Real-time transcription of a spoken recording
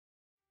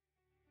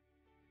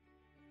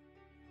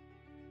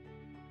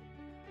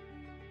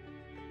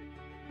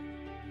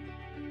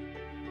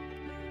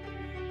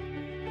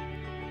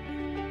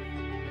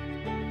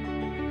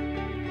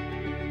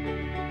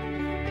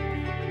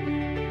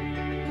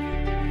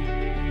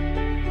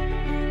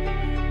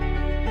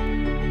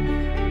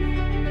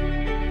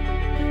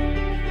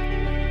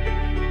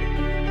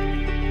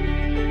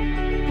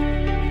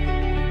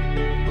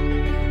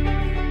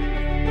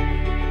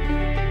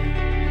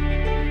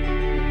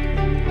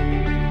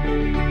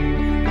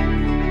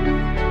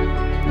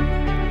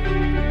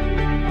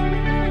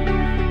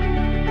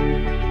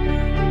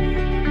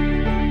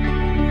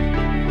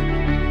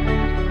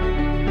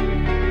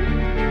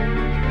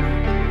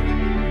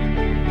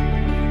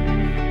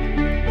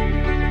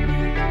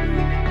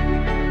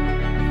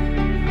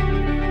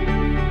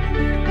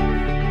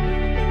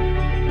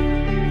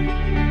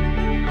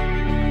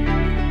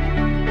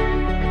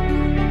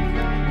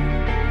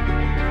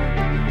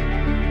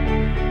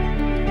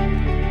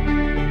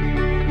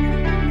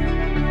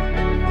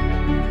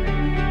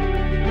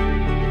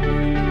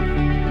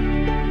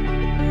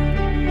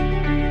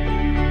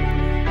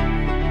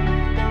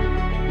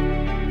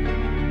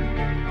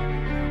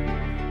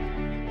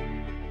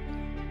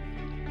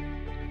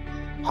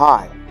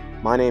Hi,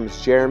 my name is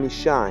Jeromie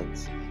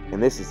Shines,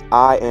 and this is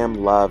I Am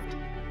Loved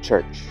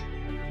Church.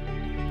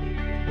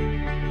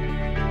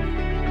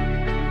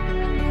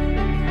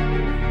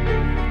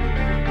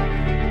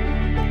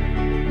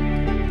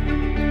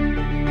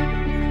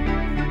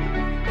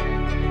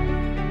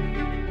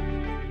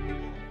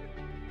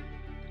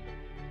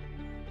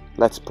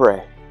 Let's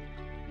pray.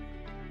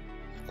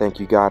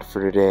 Thank you, God,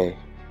 for today.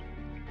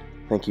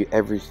 Thank you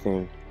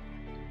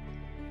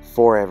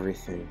for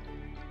everything,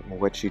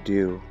 what you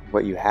do,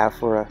 what you have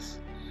for us.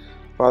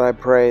 Father, I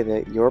pray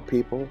that your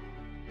people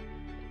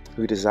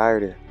who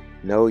desire to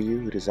know you,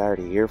 who desire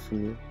to hear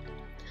from you,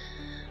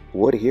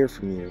 would hear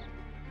from you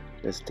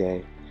this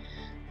day,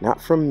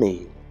 not from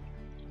me.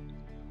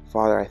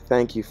 Father, I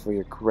thank you for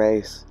your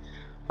grace.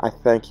 I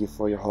thank you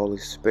for your Holy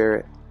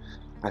Spirit.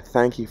 I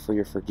thank you for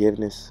your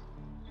forgiveness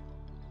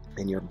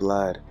and your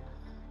blood.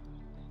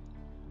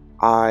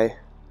 I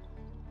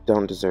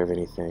don't deserve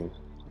anything.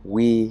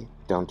 We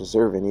don't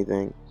deserve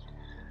anything.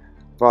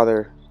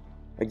 Father,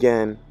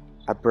 again,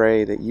 I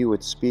pray that you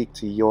would speak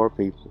to your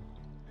people.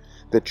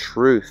 The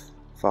truth,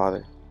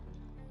 Father.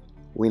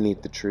 We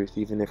need the truth,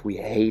 even if we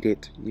hate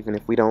it, even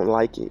if we don't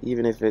like it,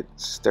 even if it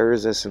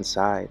stirs us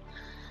inside.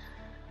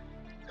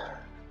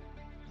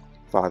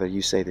 Father,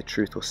 you say the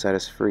truth will set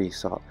us free,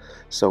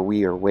 so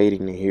we are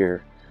waiting to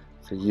hear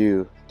for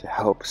you to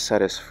help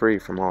set us free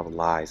from all the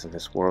lies in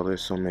this world.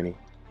 There's so many.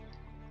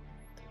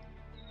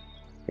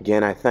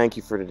 Again, I thank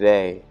you for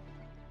today.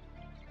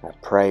 I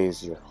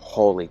praise your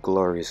holy,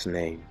 glorious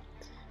name.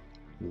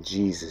 In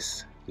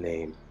Jesus'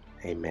 name,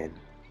 amen.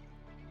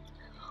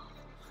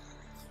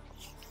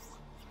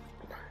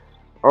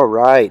 All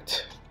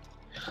right.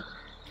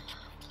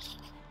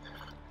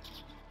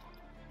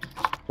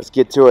 Let's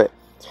get to it.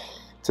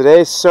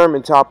 Today's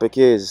sermon topic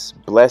is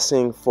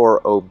blessing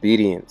for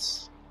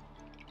obedience.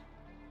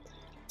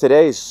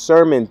 Today's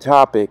sermon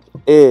topic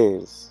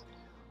is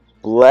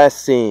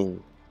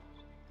blessing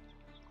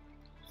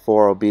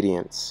for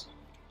obedience.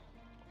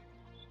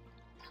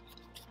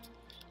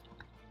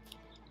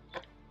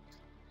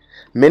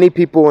 Many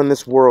people in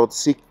this world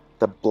seek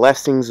the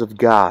blessings of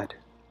God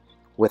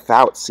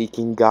without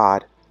seeking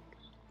God.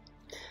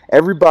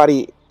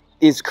 Everybody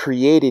is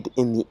created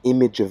in the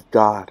image of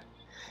God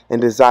and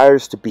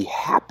desires to be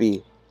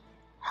happy.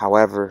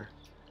 However,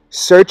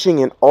 searching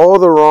in all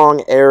the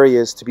wrong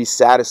areas to be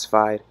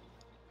satisfied.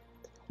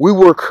 We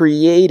were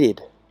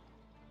created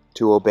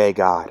to obey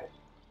God.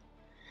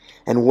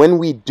 And when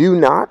we do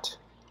not,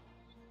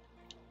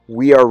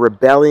 we are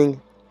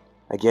rebelling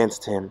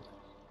against Him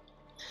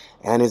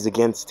and is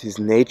against His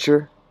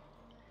nature,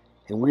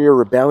 and we are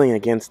rebelling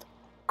against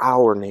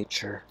our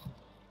nature.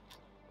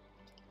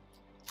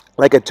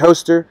 Like a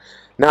toaster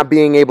not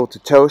being able to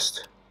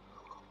toast,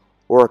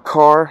 or a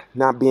car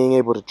not being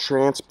able to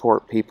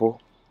transport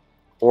people,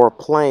 or a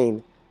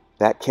plane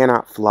that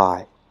cannot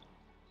fly.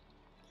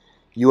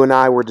 You and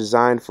I were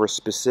designed for a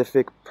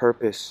specific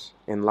purpose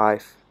in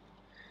life.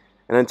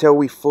 And until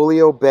we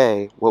fully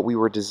obey what we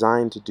were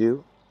designed to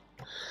do,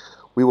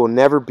 we will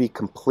never be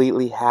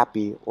completely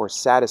happy or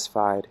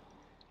satisfied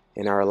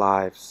in our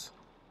lives.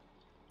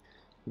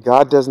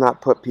 God does not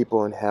put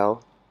people in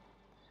hell.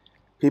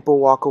 People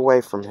walk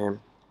away from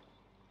Him.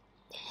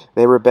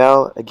 They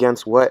rebel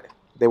against what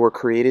they were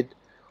created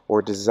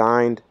or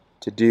designed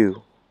to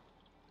do.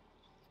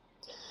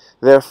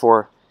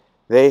 Therefore,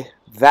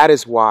 that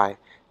is why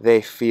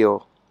they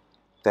feel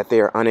that they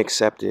are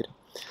unaccepted.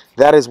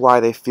 That is why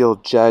they feel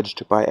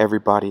judged by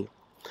everybody.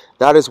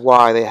 That is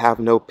why they have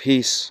no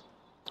peace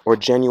or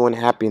genuine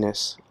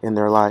happiness in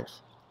their life.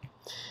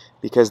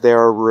 Because they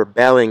are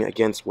rebelling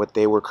against what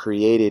they were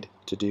created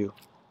to do.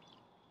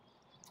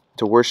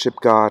 To worship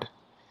God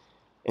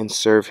and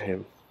serve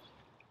Him.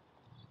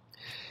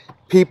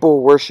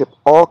 People worship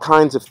all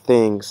kinds of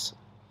things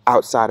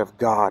outside of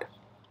God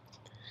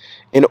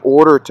in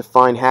order to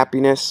find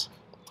happiness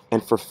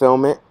and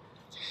fulfillment.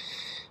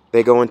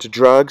 They go into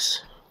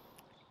drugs.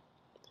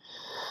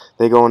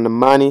 They go into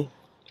money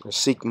or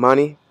seek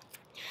money.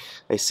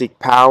 They seek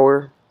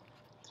power.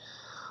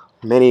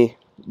 Many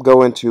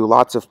go into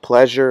lots of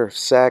pleasure or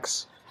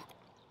sex.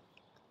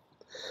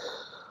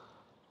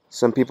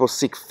 Some people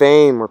seek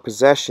fame or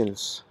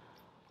possessions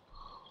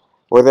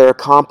or their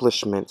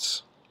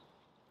accomplishments.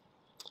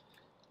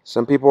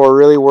 Some people are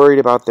really worried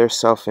about their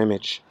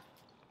self-image.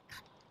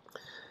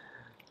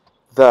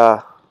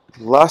 The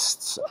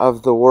lusts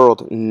of the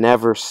world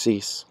never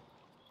cease.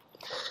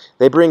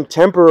 They bring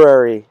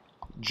temporary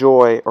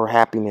joy or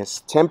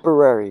happiness,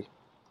 temporary.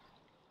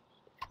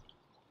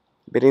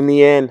 But in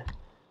the end,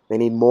 they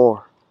need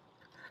more.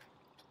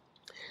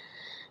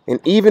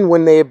 And even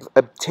when they have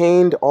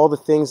obtained all the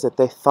things that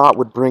they thought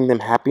would bring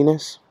them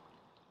happiness,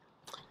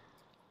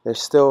 they're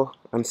still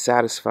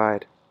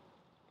unsatisfied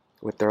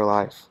with their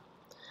life.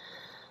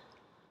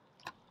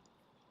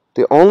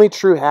 The only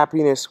true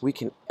happiness we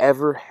can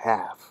ever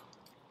have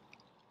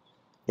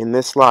in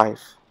this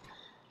life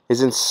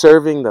is in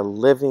serving the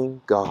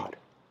living God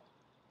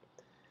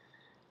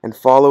and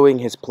following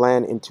His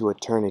plan into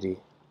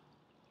eternity.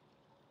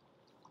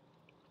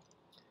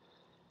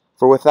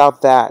 For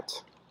without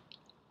that,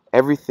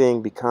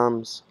 everything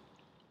becomes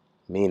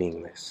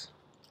meaningless.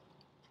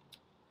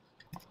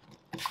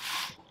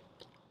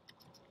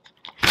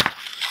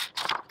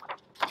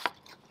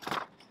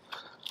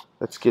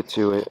 Let's get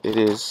to it. It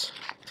is,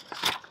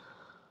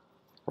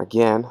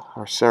 again,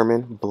 our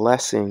sermon,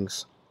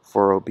 Blessings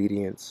for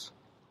Obedience.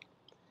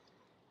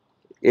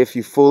 If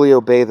you fully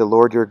obey the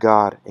Lord your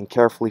God and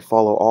carefully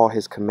follow all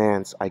his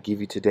commands I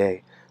give you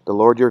today, the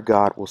Lord your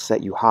God will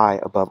set you high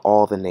above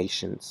all the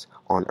nations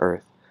on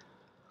earth.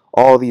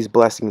 All these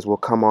blessings will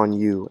come on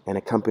you and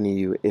accompany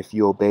you if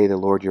you obey the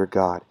Lord your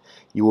God.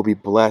 You will be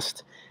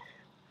blessed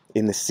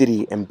in the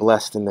city and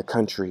blessed in the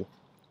country.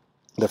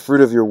 The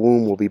fruit of your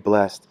womb will be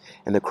blessed,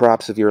 and the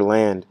crops of your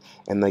land,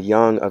 and the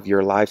young of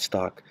your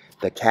livestock,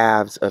 the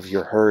calves of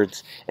your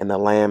herds, and the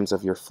lambs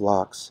of your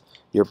flocks.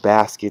 Your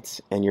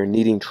baskets and your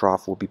kneading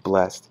trough will be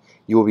blessed.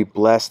 You will be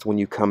blessed when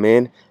you come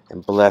in,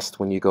 and blessed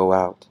when you go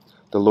out.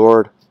 The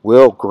Lord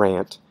will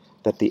grant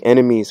that the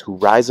enemies who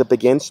rise up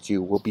against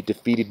you will be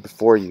defeated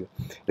before you.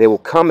 They will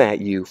come at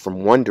you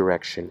from one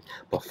direction,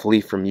 but flee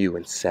from you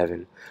in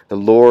seven. The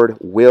Lord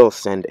will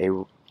send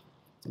a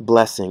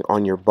blessing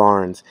on your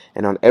barns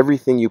and on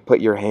everything you put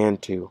your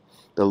hand to.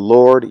 The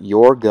Lord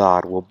your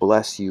God will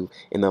bless you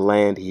in the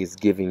land he is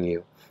giving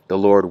you. The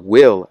Lord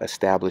will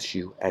establish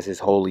you as his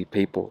holy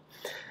people,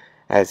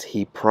 as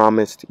he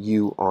promised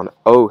you on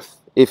oath,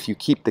 if you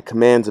keep the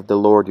commands of the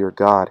Lord your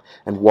God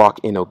and walk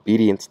in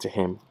obedience to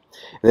him.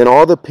 Then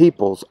all the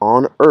peoples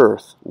on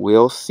earth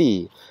will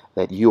see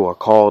that you are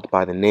called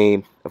by the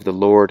name of the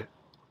Lord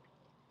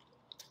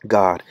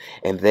God,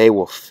 and they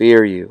will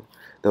fear you.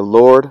 The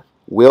Lord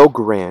will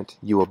grant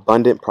you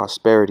abundant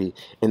prosperity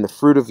in the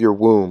fruit of your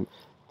womb,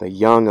 the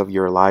young of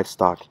your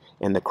livestock,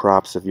 and the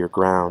crops of your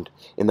ground,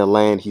 in the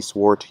land he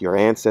swore to your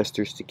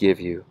ancestors to give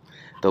you.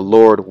 The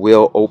Lord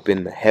will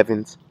open the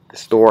heavens, the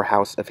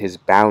storehouse of his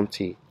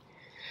bounty,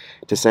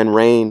 to send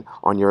rain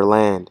on your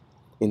land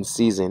in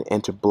season,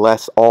 and to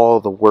bless all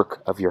the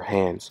work of your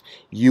hands.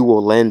 You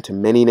will lend to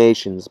many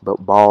nations,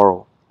 but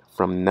borrow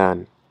from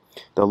none.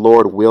 The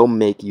Lord will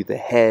make you the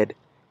head,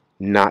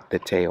 not the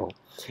tail,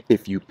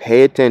 if you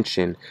pay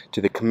attention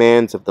to the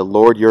commands of the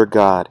Lord your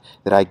God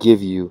that I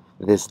give you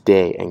this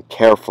day and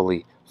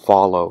carefully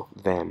follow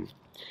them.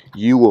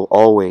 You will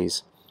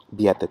always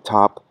be at the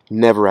top,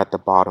 never at the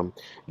bottom.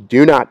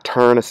 Do not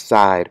turn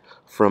aside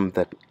from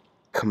the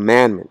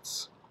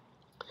commandments,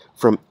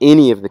 from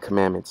any of the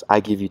commandments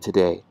I give you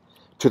today,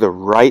 to the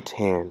right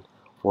hand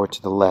or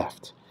to the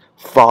left,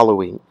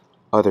 following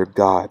other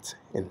gods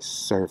and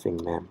serving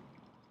them.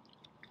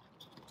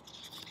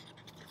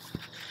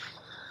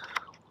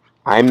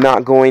 I'm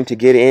not going to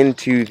get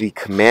into the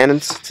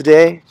commands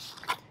today.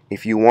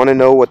 If you want to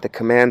know what the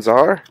commands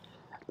are,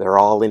 they're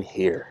all in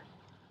here.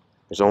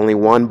 There's only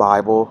one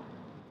Bible.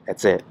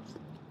 That's it.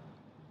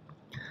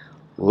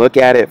 Look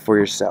at it for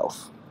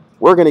yourself.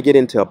 We're going to get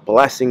into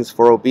blessings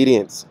for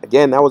obedience.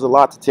 Again, that was a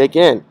lot to take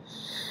in.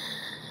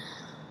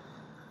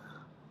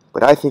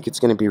 But I think it's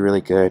going to be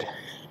really good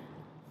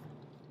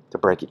to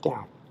break it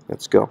down.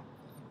 Let's go.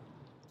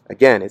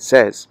 Again, it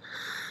says,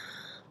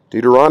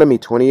 Deuteronomy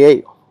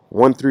 28,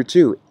 1 through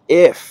 2,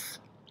 if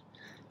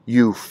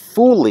you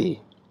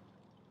fully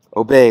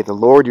obey the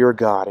Lord your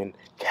God and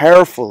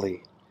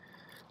carefully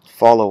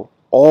follow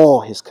all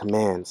his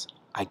commands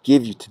I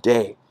give you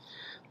today,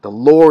 the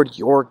Lord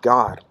your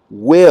God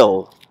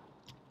will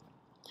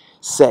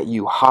set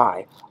you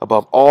high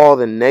above all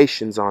the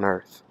nations on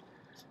earth.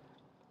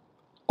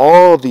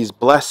 All these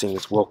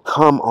blessings will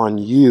come on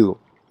you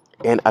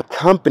and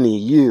accompany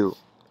you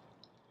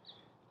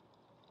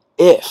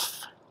if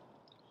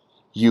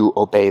you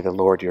obey the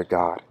Lord your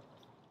God.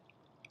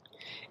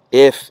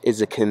 If is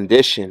a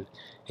condition,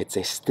 it's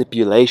a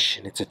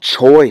stipulation, it's a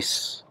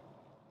choice.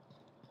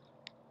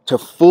 To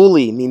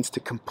fully means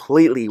to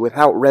completely,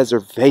 without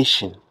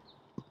reservation,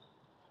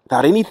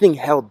 without anything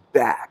held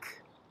back.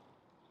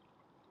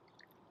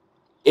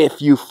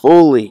 If you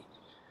fully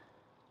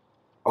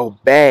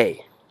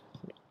obey,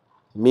 it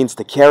means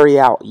to carry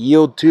out,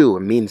 yield to,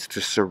 it means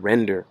to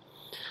surrender,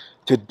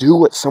 to do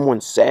what someone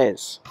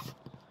says.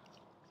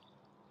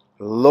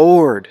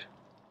 Lord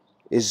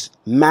is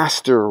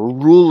master,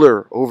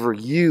 ruler over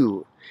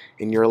you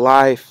in your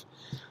life,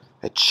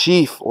 a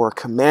chief or a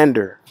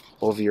commander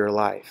over your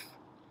life.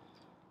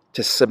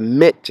 To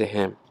submit to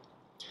him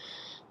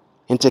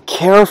and to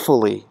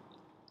carefully,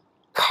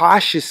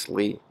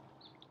 cautiously,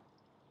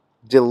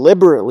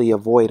 deliberately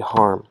avoid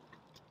harm.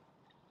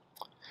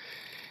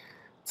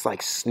 It's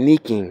like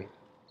sneaking.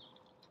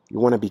 You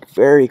want to be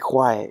very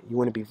quiet. You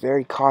want to be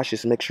very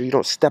cautious and make sure you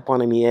don't step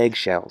on any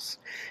eggshells.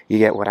 You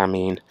get what I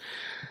mean?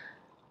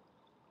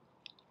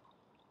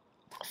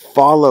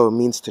 Follow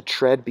means to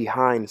tread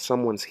behind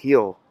someone's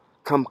heel.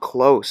 Come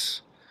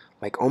close.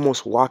 Like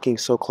almost walking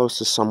so close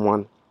to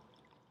someone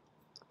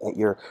that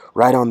you're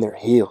right on their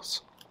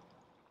heels.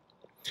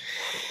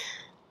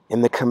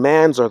 And the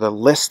commands are the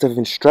list of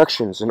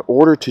instructions in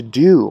order to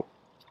do.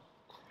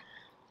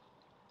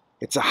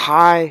 It's a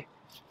high,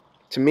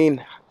 to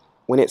mean,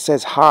 when it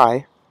says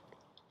high,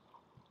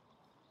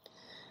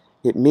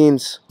 It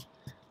means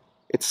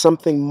it's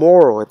something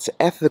moral, it's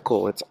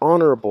ethical, it's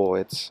honorable,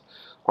 it's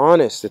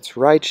honest, it's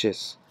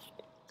righteous.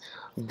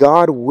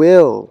 God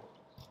will,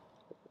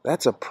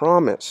 that's a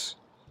promise,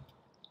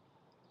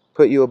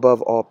 put you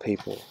above all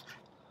people.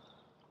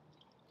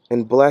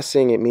 And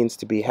blessing, it means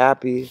to be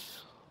happy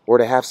or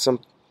to have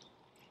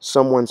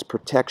someone's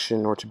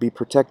protection or to be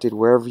protected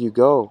wherever you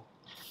go.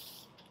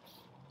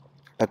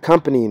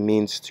 Accompany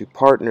means to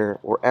partner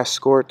or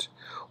escort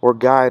or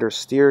guide or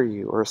steer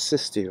you or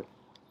assist you.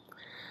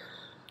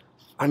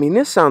 I mean,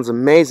 this sounds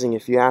amazing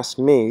if you ask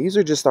me. These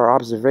are just our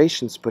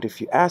observations, but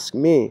if you ask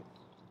me,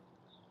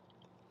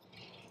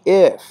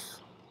 if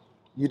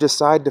you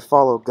decide to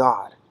follow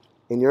God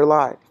in your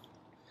life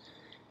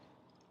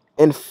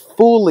and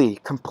fully,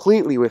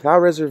 completely, without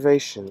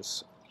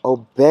reservations,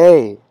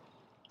 obey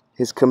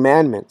His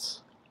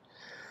commandments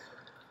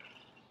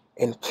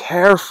and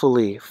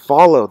carefully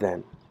follow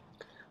them.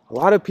 A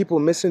lot of people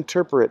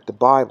misinterpret the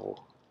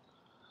Bible,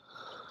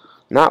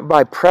 not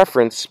by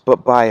preference,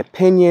 but by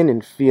opinion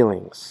and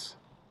feelings.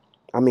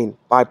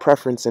 By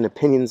preference and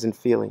opinions and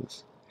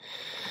feelings.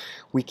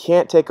 We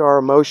can't take our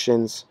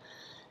emotions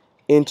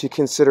into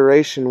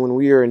consideration when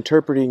we are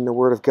interpreting the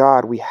Word of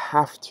God. We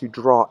have to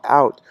draw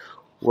out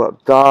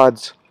what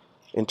God's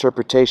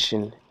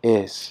interpretation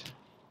is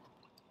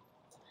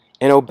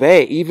and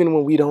obey even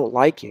when we don't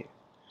like it.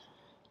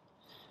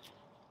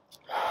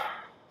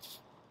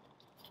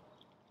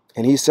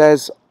 And He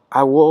says,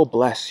 I will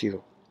bless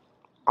you.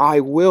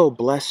 I will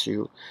bless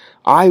you.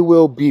 I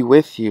will be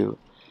with you.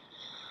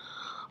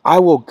 I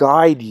will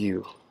guide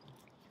you.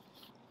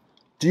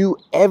 Do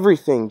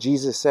everything,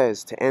 Jesus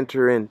says, to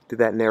enter in through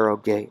that narrow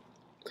gate.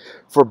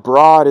 For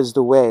broad is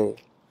the way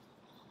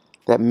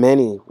that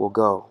many will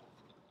go.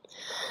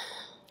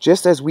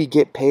 Just as we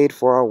get paid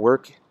for our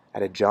work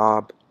at a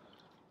job,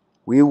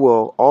 we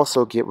will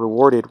also get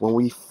rewarded when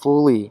we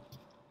fully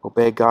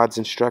obey God's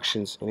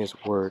instructions in His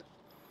Word.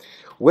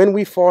 When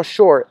we fall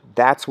short,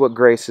 that's what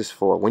grace is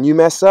for. When you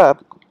mess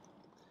up,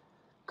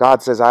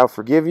 God says, I'll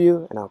forgive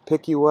you and I'll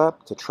pick you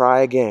up to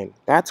try again.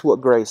 That's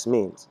what grace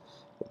means.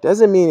 It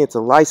doesn't mean it's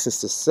a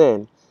license to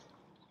sin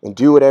and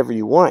do whatever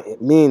you want.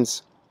 It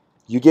means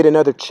you get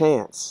another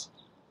chance.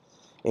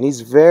 And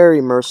He's very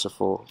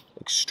merciful,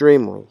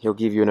 extremely. He'll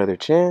give you another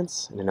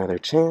chance and another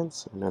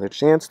chance and another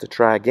chance to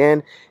try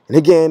again and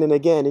again and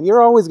again. And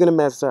you're always going to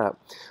mess up.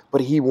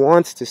 But He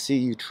wants to see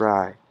you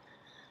try.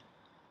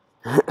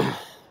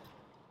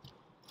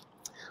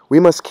 We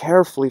must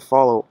carefully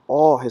follow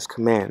all His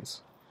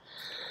commands.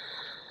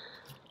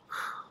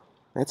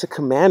 That's a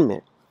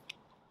commandment.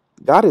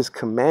 God is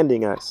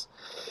commanding us.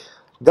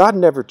 God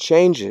never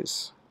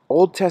changes.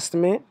 Old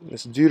Testament,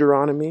 it's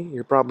Deuteronomy,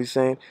 you're probably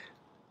saying,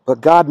 but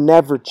God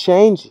never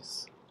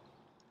changes.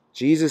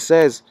 Jesus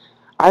says,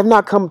 I've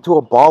not come to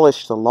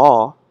abolish the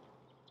law,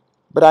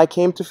 but I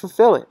came to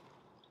fulfill it.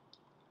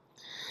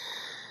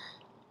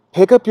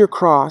 Pick up your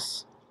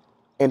cross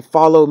and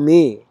follow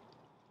me.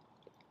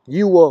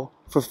 You will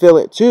fulfill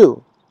it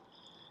too.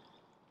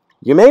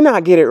 You may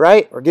not get it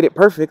right or get it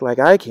perfect like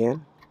I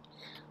can,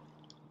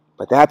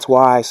 but that's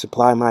why I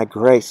supply my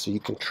grace so you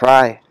can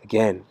try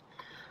again.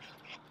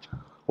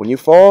 When you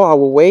fall, I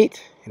will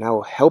wait and I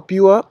will help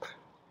you up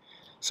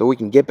so we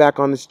can get back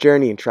on this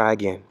journey and try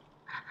again.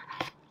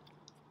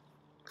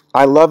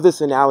 I love this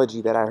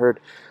analogy that I heard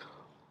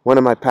one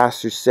of my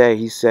pastors say.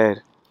 He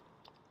said,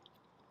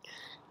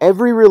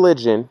 every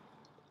religion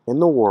in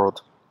the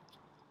world,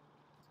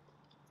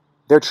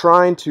 they're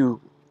trying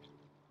to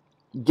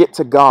get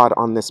to God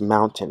on this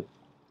mountain.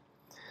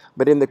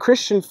 But in the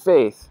Christian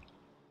faith,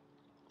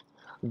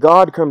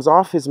 God comes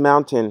off His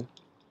mountain,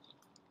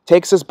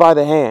 takes us by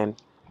the hand,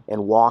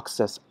 and walks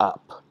us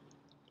up.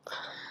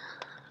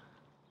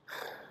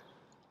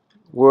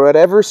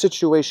 Whatever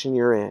situation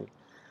you're in,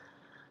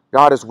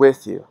 God is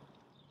with you.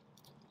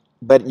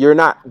 But you're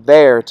not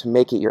there to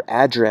make it your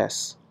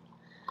address.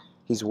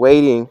 He's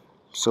waiting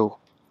so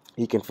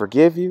He can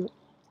forgive you,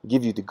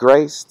 give you the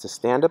grace to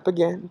stand up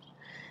again,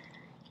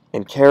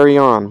 and carry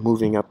on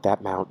moving up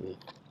that mountain.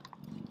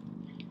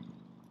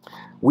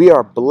 We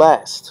are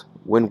blessed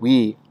when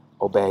we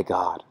obey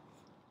God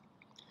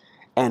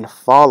and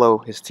follow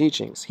His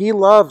teachings. He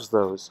loves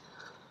those.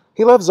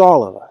 He loves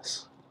all of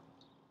us.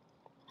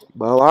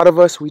 But a lot of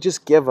us, we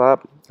just give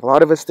up. A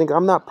lot of us think,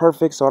 I'm not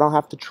perfect, so I don't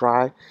have to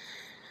try.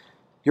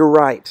 You're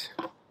right.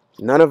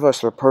 None of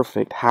us are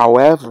perfect.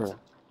 However,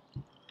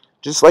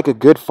 just like a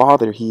good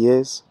father He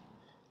is,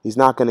 He's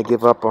not going to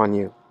give up on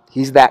you.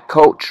 He's that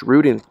coach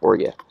rooting for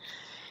you.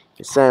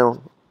 He's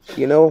saying,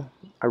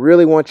 I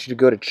really want you to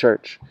go to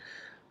church.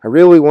 I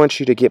really want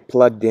you to get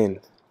plugged in.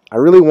 I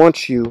really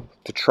want you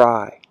to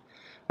try.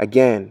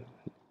 Again,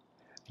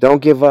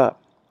 don't give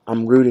up.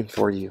 I'm rooting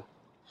for you.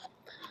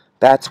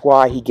 That's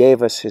why He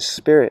gave us His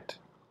Spirit.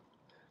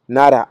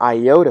 Not an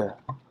iota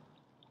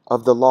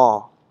of the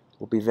law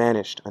will be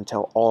vanished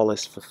until all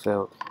is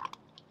fulfilled.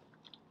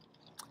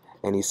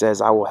 And He says,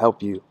 I will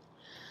help you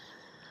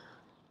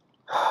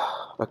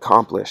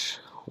accomplish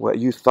what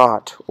you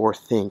thought or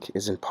think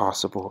is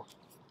impossible.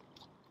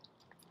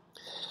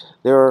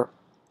 There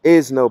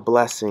is no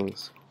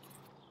blessings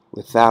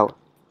without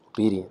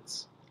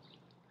obedience.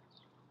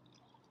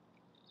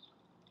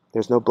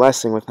 There's no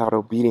blessing without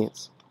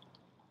obedience.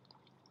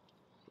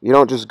 You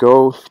don't just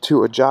go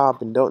to a job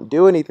and don't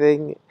do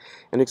anything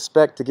and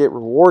expect to get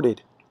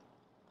rewarded.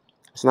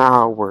 It's not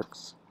how it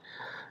works.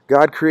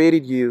 God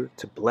created you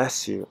to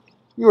bless you.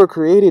 You were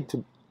created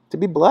to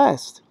be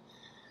blessed.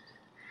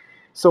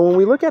 So when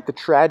we look at the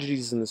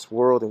tragedies in this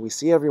world and we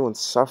see everyone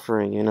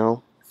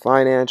suffering,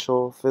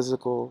 financial,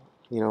 physical,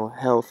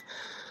 health,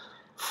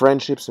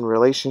 friendships and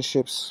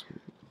relationships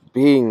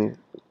being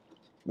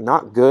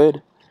not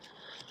good,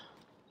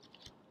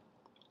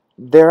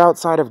 they're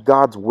outside of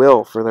God's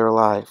will for their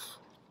life.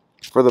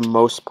 For the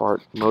most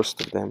part, most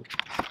of them.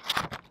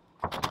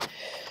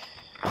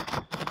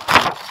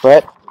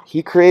 But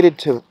He created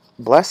to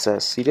bless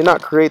us. He did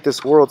not create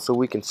this world so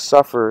we can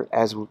suffer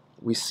as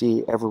we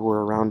see everywhere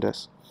around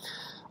us.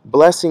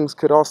 Blessings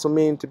could also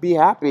mean to be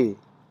happy.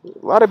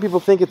 A lot of people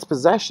think it's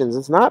possessions.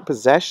 It's not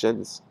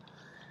possessions.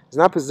 It's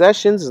not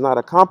possessions. It's not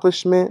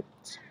accomplishment.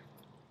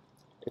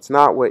 It's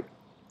not what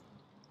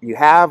you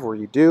have or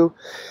you do.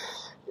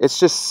 It's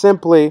just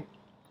simply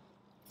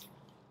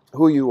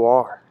who you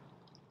are.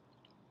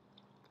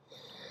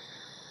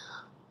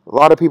 A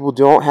lot of people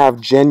don't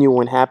have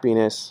genuine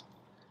happiness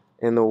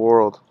in the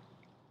world,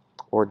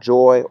 or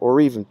joy, or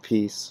even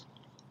peace.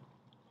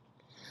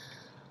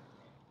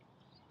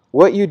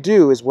 What you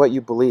do is what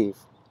you believe.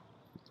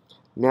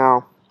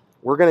 Now,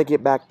 we're going to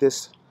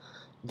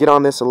get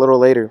on this a little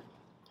later.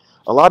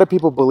 A lot of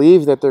people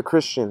believe that they're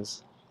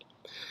Christians.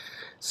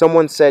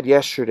 Someone said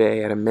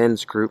yesterday at a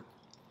men's group,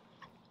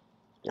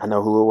 I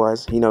know who it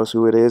was, he knows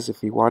who it is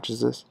if he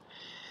watches this,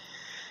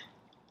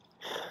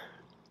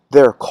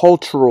 they're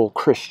cultural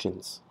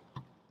Christians,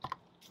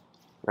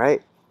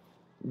 right?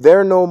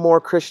 They're no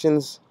more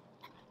Christians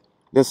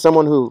than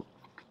someone who,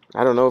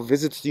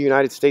 visits the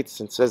United States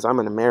and says, I'm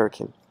an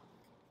American.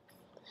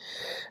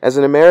 As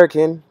an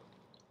American,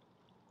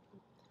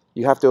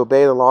 you have to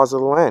obey the laws of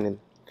the land. And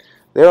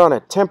they're on a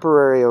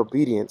temporary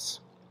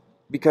obedience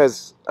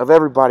because of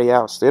everybody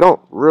else. They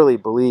don't really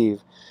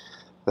believe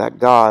that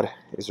God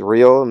is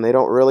real, and they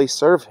don't really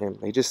serve Him.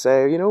 They just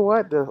say, you know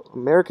what, the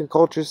American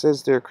culture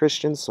says they're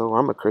Christians, so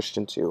I'm a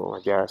Christian too,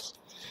 I guess.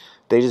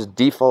 They just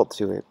default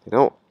to it. They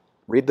don't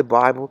read the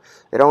Bible.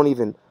 They don't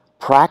even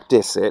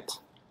practice it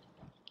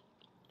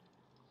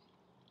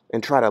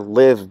and try to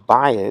live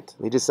by it.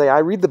 They just say, I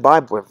read the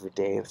Bible every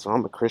day, so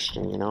I'm a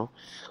Christian,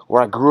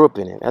 or I grew up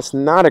in it. That's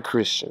not a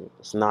Christian.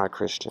 It's not a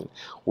Christian.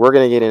 We're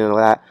going to get into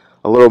that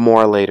a little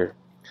more later.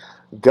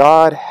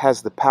 God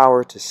has the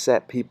power to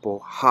set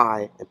people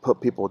high and put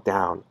people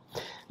down.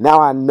 Now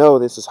I know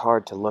this is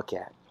hard to look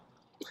at.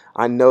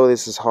 I know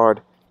this is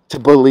hard to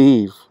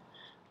believe.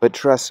 But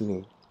trust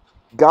me,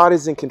 God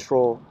is in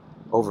control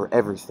over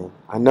everything.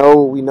 I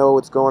know we know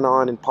what's going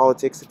on in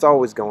politics. It's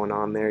always going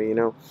on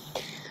there,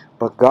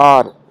 But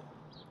God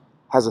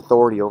has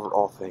authority over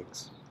all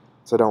things.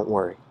 So don't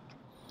worry.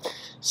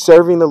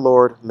 Serving the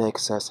Lord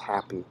makes us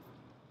happy.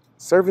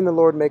 Serving the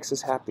Lord makes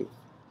us happy.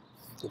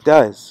 It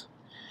does.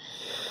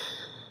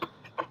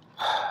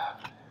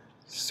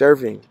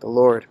 Serving the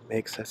Lord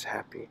makes us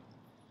happy.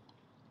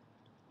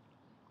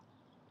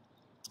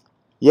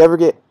 You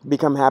ever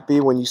become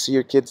happy when you see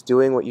your kids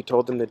doing what you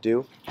told them to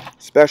do?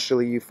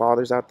 Especially you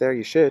fathers out there,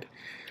 you should.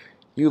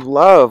 You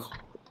love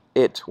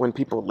it when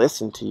people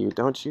listen to you,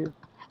 don't you?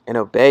 And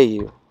obey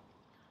you.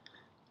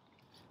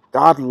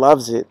 God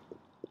loves it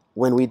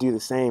when we do the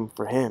same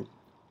for Him.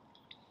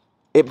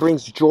 It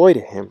brings joy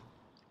to Him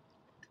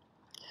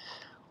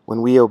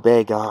when we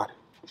obey God.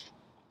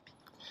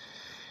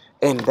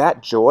 And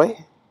that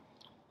joy,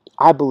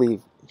 I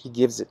believe He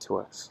gives it to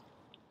us.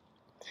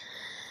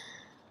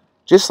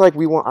 Just like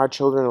we want our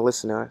children to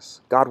listen to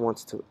us, God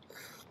wants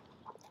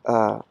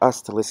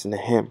us to listen to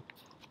Him.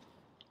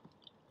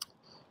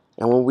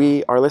 And when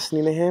we are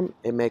listening to Him,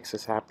 it makes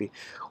us happy.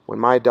 When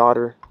my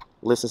daughter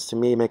listens to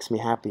me, it makes me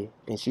happy.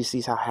 And she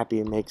sees how happy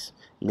it makes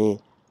me.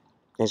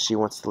 And she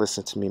wants to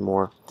listen to me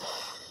more.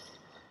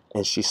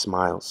 And she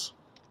smiles.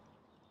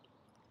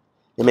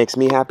 It makes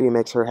me happy, it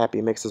makes her happy,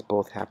 it makes us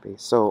both happy.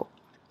 So,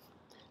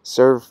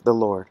 serve the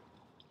Lord.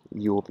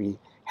 You will be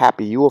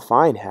happy. You will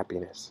find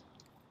happiness.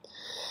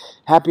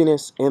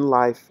 Happiness in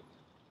life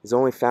is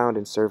only found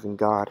in serving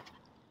God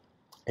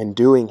and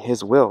doing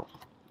His will.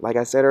 Like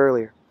I said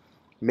earlier,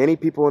 many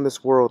people in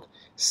this world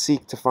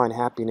seek to find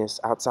happiness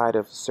outside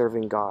of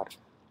serving God.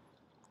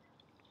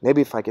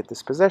 Maybe if I get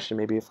this possession,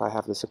 maybe if I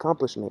have this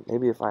accomplishment,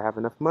 maybe if I have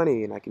enough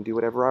money and I can do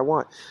whatever I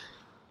want.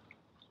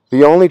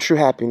 The only true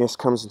happiness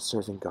comes in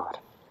serving God.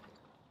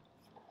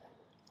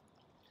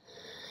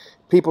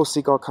 People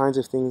seek all kinds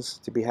of things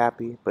to be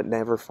happy, but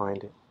never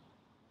find it.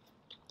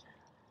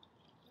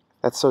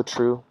 That's so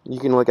true. You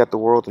can look at the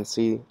world and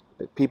see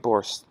that people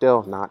are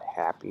still not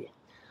happy.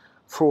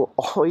 For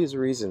all these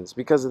reasons.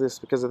 Because of this,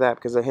 because of that,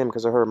 because of him,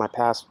 because of her, my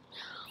past,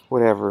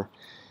 whatever.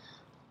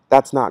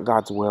 That's not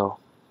God's will.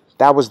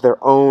 That was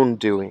their own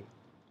doing.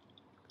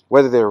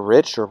 Whether they're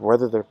rich or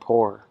whether they're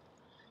poor.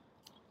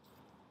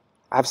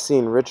 I've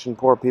seen rich and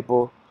poor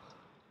people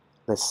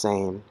the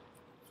same.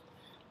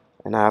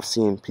 And I've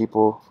seen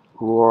people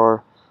who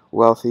are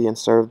wealthy and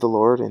serve the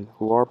Lord, and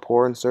who are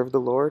poor and serve the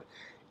Lord,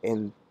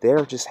 and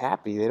they're just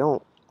happy. They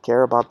don't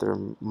care about their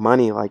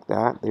money like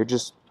that. They're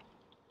just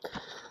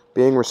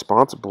being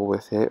responsible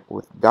with it,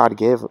 with God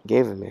gave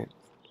them it.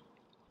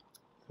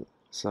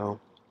 So,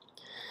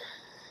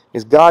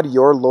 is God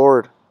your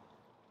Lord?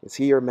 Is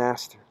He your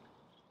master?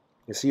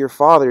 Is He your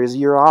father? Is He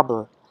your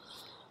Abba?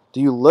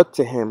 Do you look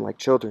to Him like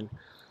children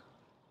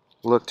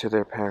look to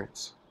their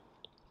parents?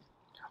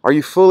 Are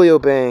you fully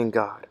obeying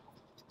God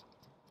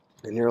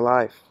in your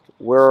life?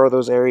 Where are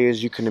those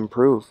areas you can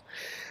improve?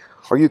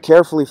 Are you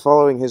carefully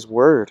following His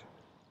word?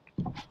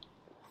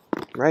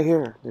 Right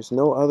here. There's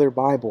no other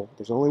Bible.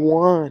 There's only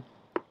one.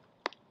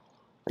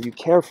 Are you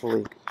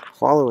carefully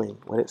following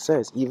what it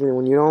says? Even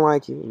when you don't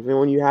like it, even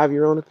when you have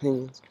your own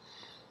opinions,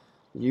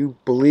 you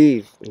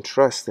believe and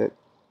trust that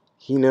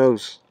He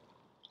knows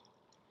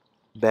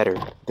better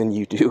than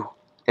you do,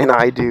 and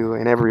I do,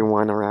 and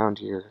everyone around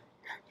here.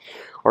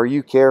 Are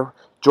you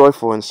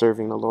joyful in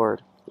serving the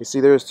Lord? You see,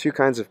 there's two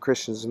kinds of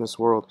Christians in this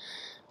world.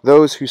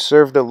 Those who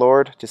serve the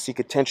Lord to seek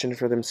attention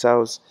for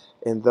themselves,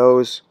 and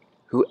those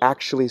who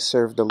actually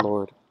serve the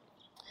Lord.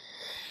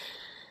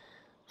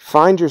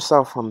 Find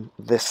yourself on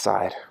this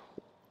side.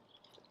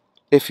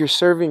 If you're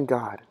serving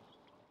God,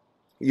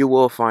 you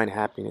will find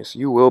happiness.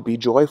 You will be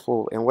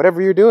joyful in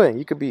whatever you're doing.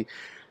 You could be,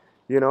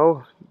 I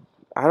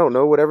don't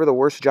know, whatever the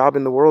worst job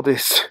in the world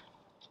is.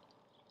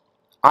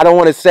 I don't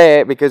want to say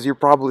it because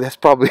that's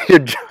probably your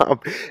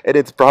job, and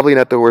it's probably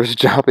not the worst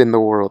job in the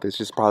world. It's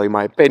just probably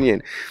my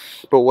opinion.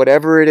 But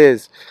whatever it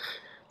is,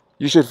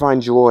 you should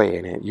find joy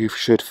in it. You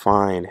should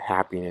find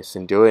happiness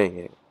in doing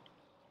it.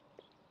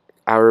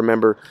 I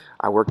remember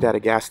I worked at a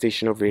gas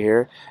station over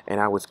here, and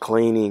I was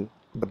cleaning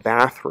the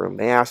bathroom.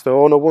 They asked,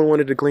 no one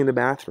wanted to clean the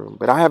bathroom.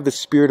 But I have the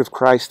Spirit of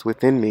Christ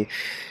within me,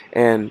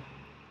 and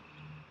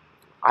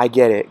I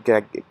get it.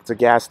 It's a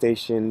gas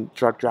station,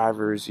 truck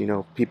drivers,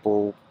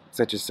 people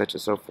such and such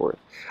and so forth.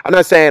 I'm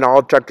not saying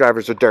all truck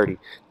drivers are dirty.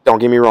 Don't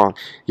get me wrong.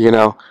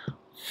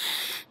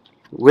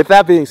 With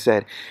that being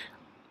said,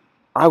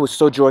 I was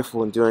so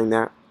joyful in doing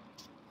that.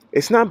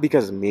 It's not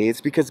because of me.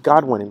 It's because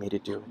God wanted me to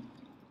do it.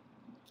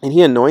 And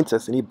He anoints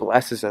us and He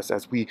blesses us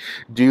as we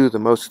do the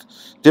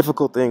most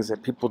difficult things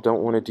that people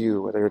don't want to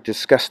do, whether it's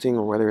disgusting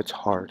or whether it's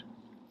hard.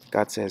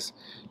 God says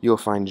you'll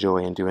find joy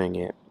in doing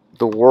it.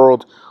 The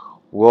world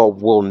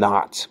will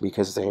not,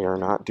 because they are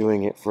not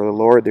doing it for the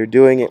Lord. They're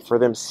doing it for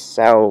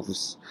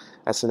themselves.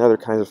 That's another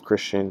kind of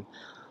Christian,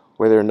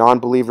 whether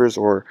non-believers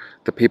or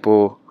the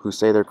people who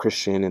say they're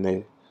Christian and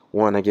they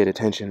want to get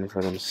attention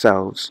for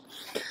themselves.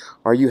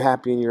 Are you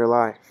happy in your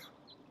life?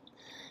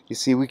 You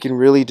see, we can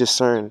really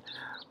discern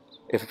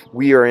if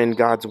we are in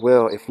God's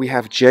will, if we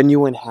have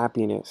genuine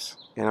happiness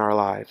in our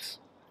lives.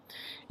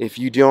 If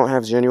you don't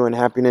have genuine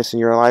happiness in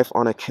your life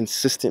on a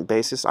consistent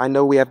basis, I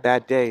know we have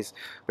bad days,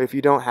 but if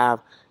you don't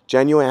have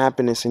genuine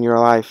happiness in your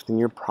life, then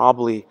you're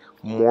probably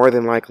more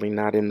than likely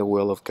not in the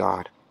will of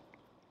God.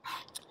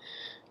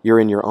 You're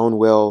in your own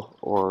will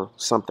or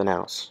something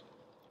else,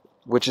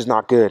 which is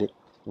not good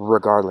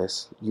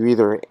regardless. You're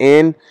either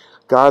in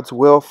God's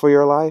will for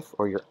your life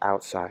or you're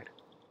outside.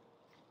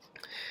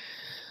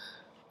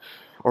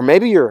 Or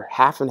maybe you're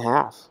half and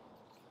half,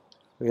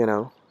 Maybe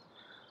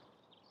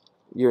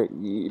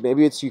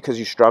it's because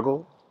you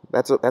struggle.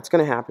 That's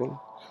going to happen,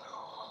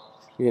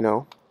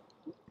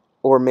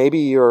 Or maybe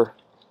you're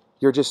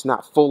just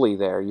not fully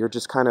there. You're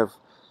just kind of,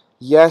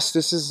 yes,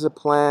 this is a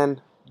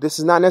plan. This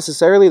is not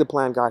necessarily the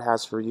plan God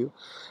has for you,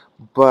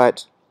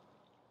 but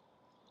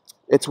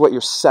it's what you're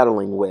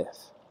settling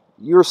with.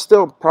 You're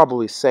still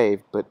probably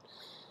saved,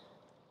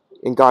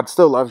 and God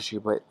still loves you,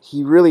 but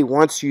He really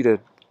wants you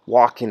to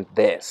walk in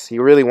this. He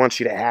really wants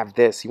you to have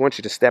this. He wants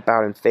you to step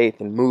out in faith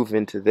and move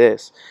into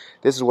this.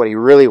 This is what He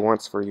really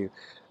wants for you.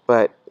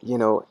 But,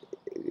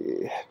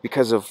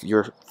 because of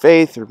your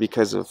faith or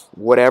because of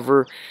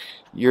whatever,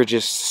 you're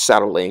just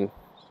settling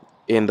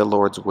in the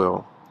Lord's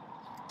will.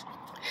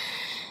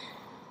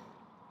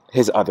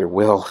 His other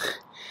will.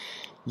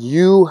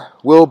 You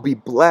will be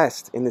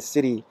blessed in the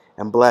city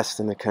and blessed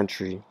in the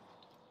country.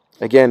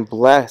 Again,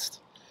 blessed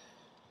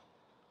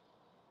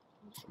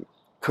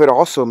could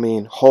also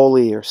mean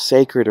holy or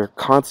sacred or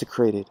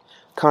consecrated.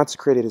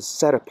 Consecrated is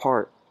set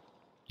apart.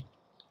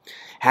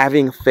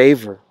 Having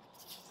favor.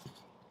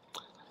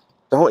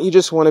 Don't you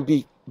just want to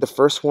be the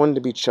first one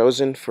to be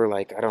chosen for,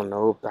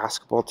 a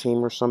basketball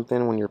team or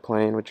something when you're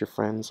playing with your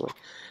friends?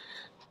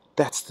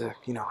 That's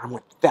I'm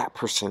with that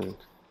person.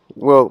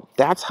 Well,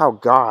 that's how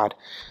God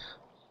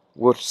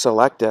will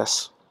select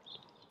us,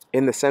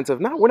 in the sense of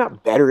we're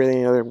not better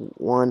than the other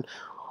one.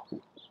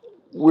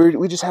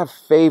 We just have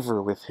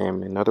favor with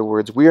Him. In other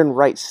words, we're in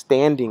right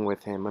standing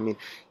with Him. I mean,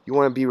 you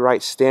want to be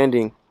right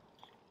standing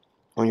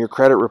on your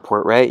credit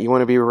report, right? You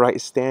want to be right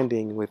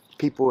standing with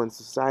people in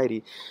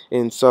society.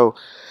 And so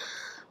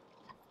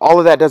all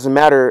of that doesn't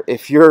matter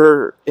if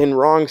you're in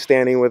wrong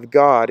standing with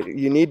God.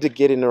 You need to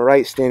get in the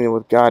right standing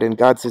with God. And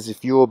God says,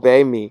 if you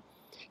obey me,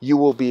 you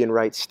will be in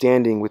right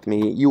standing with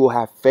me. You will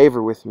have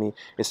favor with me.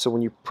 And so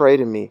when you pray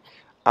to me,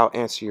 I'll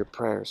answer your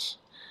prayers.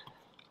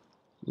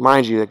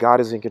 Mind you that God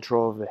is in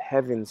control of the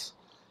heavens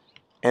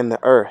and the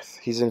earth.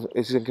 He's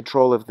in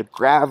control of the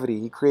gravity.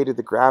 He created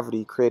the gravity.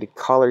 He created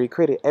color. He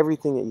created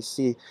everything that you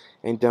see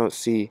and don't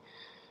see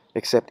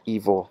except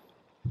evil.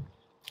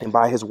 And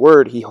by his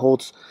word, he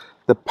holds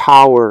the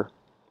power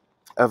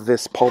of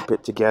this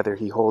pulpit together.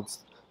 He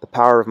holds the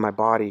power of my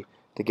body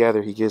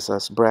together. He gives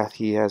us breath.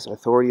 He has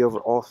authority over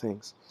all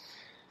things.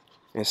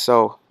 And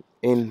so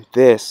in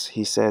this,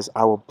 he says,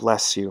 I will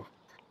bless you.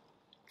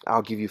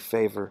 I'll give you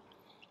favor.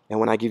 And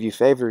when I give you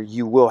favor,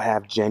 you will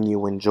have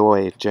genuine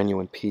joy,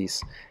 genuine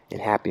peace, and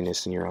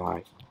happiness in your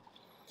life.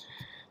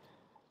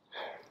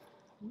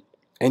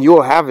 And you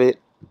will have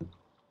it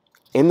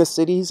in the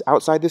cities,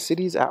 outside the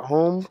cities, at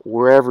home,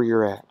 wherever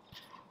you're at.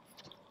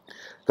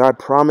 God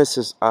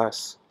promises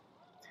us,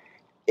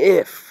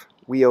 if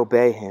we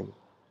obey him,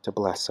 to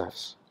bless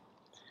us.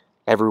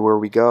 Everywhere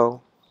we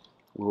go,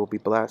 we will be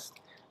blessed.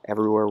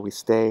 Everywhere we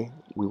stay,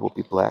 we will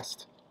be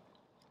blessed.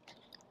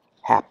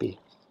 Happy.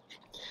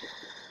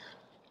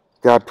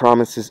 God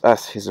promises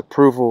us his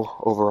approval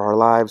over our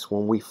lives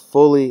when we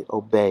fully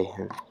obey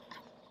him.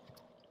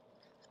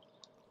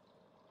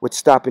 What's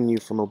stopping you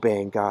from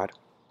obeying God?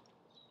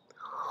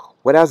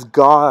 What has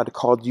God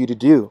called you to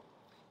do?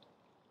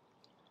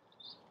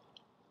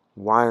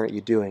 Why aren't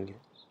you doing it?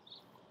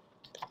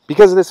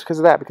 Because of this, because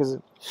of that, because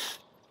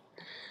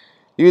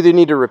you either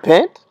need to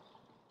repent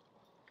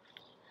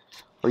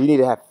or you need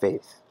to have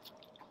faith.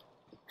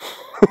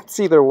 It's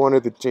either one or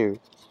the two.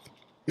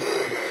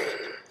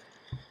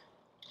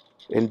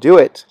 And do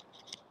it.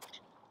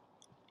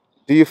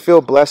 Do you feel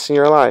blessed in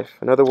your life?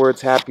 In other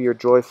words, happy or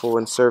joyful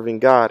in serving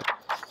God?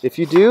 If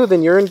you do,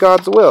 then you're in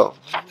God's will.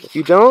 If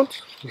you don't,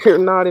 you're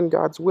not in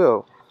God's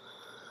will.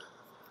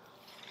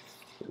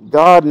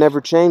 God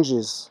never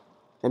changes,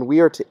 and we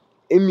are to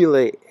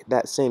emulate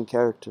that same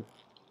character.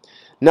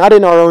 Not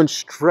in our own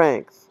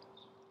strength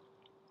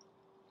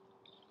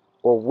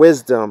or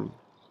wisdom,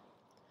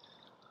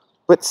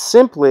 but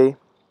simply,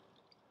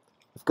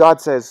 if God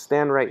says,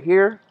 stand right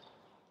here,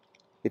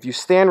 if you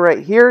stand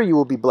right here, you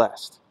will be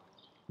blessed.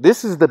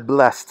 This is the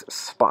blessed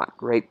spot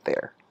right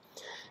there.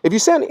 If you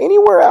stand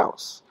anywhere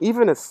else,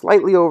 even a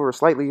slightly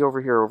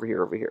over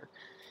here,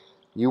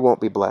 you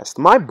won't be blessed.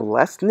 My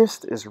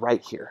blessedness is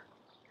right here.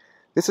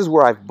 This is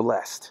where I've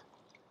blessed.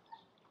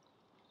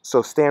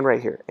 So stand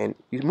right here, and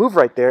you move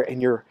right there,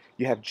 and you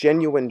have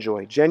genuine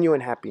joy,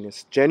 genuine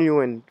happiness,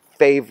 genuine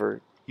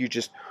favor. You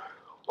just,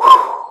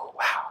 wow,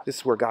 this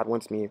is where God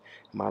wants me in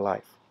my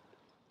life.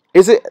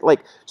 Is it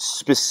like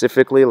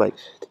specifically like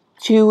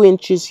 2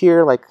 inches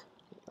here? Like,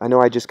 I know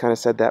I just kind of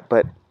said that,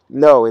 but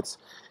no, it's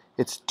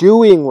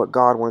doing what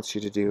God wants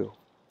you to do,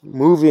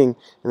 moving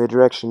in the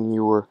direction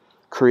you were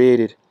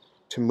created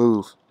to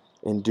move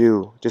and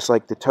do. Just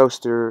like the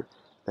toaster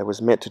that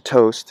was meant to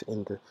toast,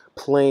 and the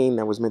plane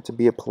that was meant to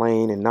be a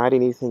plane, and not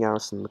anything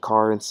else, in the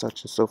car and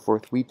such and so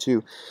forth. We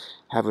too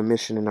have a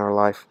mission in our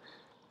life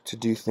to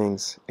do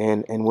things,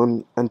 and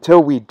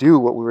until we do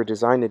what we were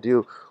designed to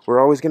do, we're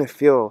always going to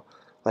feel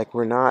like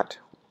we're not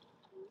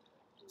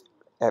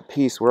at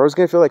peace. We're always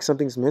going to feel like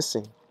something's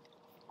missing.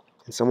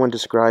 And someone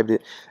described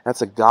it,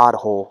 that's a God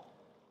hole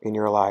in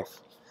your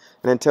life.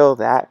 And until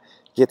that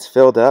gets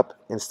filled up,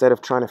 instead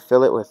of trying to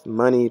fill it with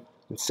money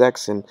and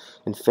sex and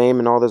fame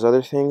and all those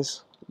other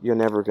things, you're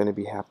never going to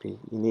be happy.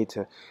 You need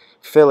to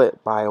fill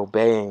it by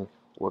obeying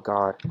what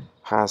God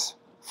has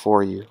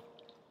for you.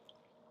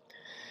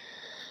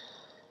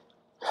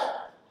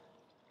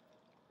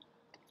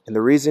 And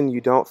the reason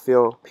you don't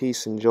feel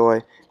peace and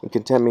joy and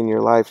contentment in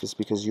your life is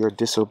because you're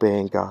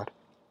disobeying God.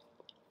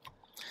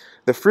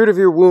 The fruit of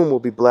your womb will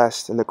be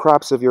blessed, and the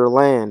crops of your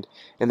land,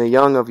 and the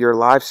young of your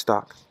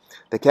livestock,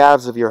 the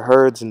calves of your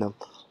herds, and the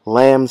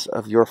lambs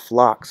of your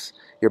flocks.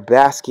 Your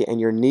basket and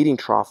your kneading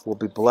trough will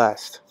be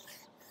blessed.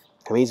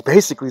 I mean, he's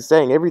basically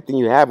saying everything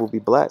you have will be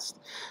blessed.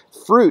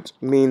 Fruit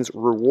means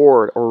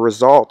reward or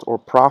result or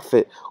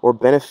profit or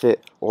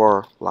benefit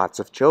or lots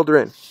of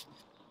children.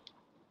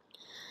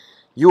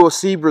 You will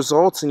see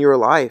results in your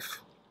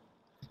life.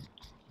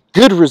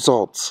 Good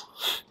results.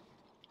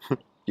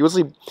 You will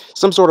see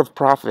some sort of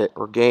profit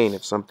or gain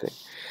of something.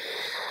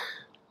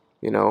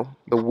 You know,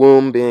 the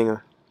womb being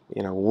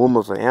a womb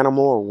of an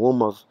animal, or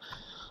womb of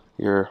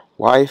your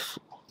wife,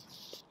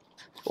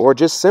 or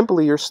just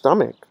simply your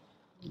stomach.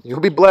 You'll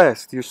be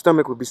blessed. Your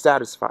stomach will be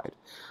satisfied.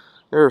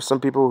 There are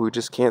some people who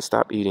just can't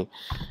stop eating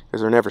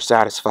because they're never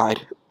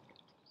satisfied.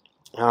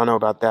 I don't know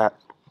about that.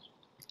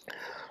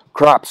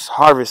 Crops,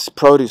 harvest,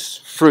 produce,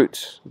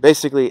 fruit.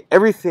 Basically,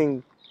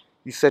 everything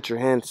you set your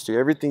hands to,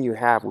 everything you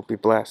have will be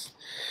blessed.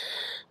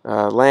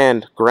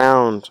 Land,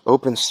 ground,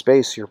 open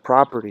space, your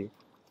property,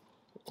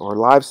 or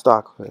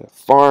livestock,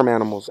 farm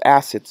animals,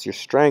 assets, your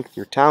strength,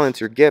 your talents,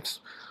 your gifts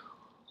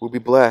will be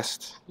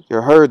blessed.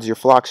 Your herds, your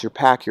flocks, your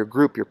pack, your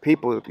group, your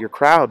people, your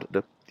crowd,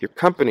 your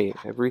company.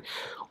 Every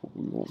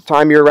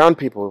time you're around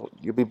people,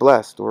 you'll be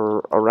blessed.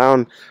 Or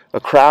around a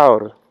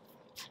crowd.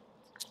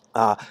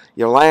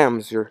 Your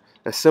lambs, you're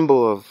a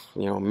symbol of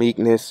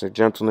meekness or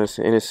gentleness,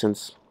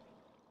 innocence,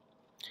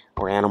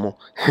 or animal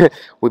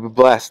will be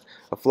blessed.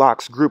 A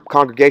flocks, group,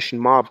 congregation,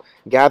 mob,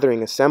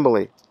 gathering,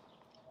 assembly.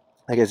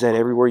 Like I said,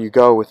 everywhere you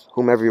go with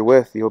whomever you're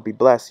with, you'll be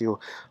blessed. You'll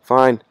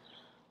find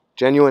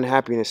genuine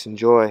happiness and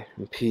joy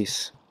and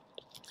peace.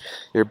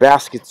 Your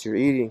baskets you're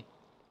eating,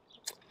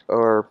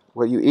 or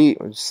what you eat,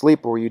 or you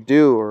sleep, or what you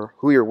do, or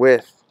who you're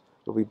with,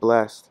 will be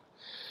blessed.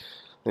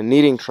 A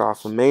kneading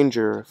trough, a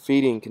manger, a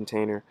feeding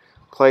container,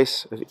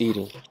 place of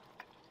eating.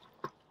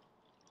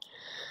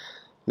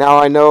 Now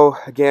I know,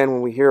 again,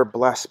 when we hear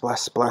bless,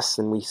 bless, bless,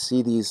 and we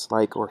see these,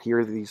 or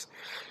hear these,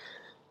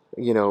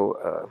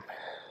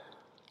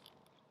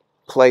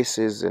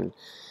 places and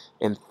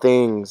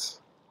things,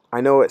 I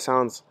know it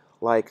sounds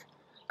like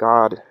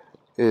God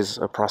is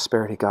a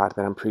prosperity God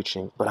that I'm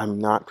preaching, but I'm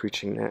not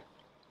preaching that.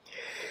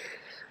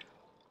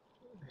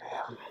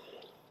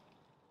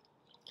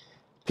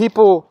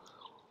 People,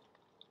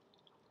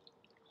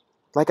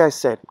 like I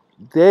said,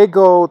 they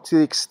go to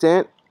the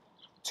extent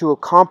to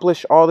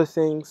accomplish all the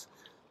things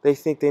they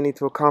think they need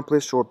to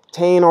accomplish, or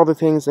obtain all the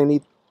things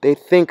they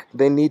think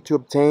they need to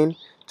obtain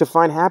to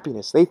find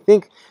happiness. They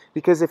think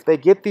because if they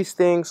get these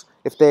things,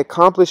 if they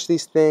accomplish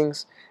these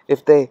things,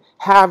 if they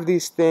have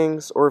these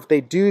things, or if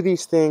they do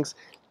these things,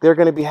 they're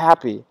going to be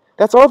happy.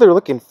 That's all they're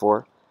looking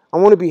for. I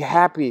want to be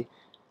happy.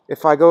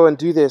 If I go and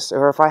do this,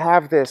 or if I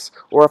have this,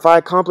 or if I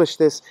accomplish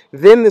this,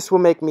 then this will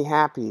make me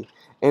happy.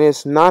 And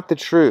it's not the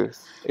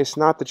truth. It's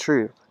not the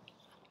truth.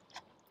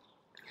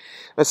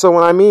 And so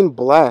when I mean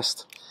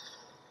blessed,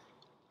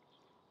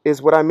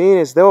 what I mean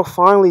is they'll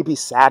finally be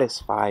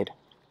satisfied.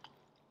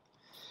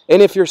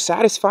 And if you're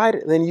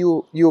satisfied, then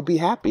you'll be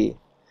happy.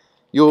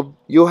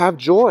 You'll have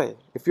joy.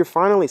 If you're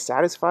finally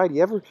satisfied,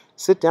 you ever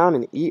sit down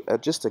and eat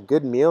just a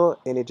good meal,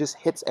 and it just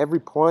hits every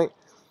point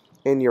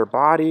in your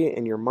body,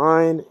 in your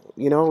mind.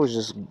 It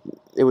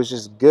was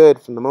just good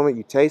from the moment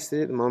you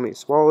tasted it, the moment you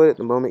swallowed it,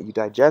 the moment you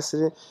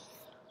digested it.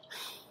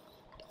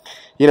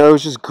 It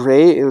was just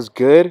great. It was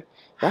good.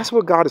 That's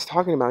what God is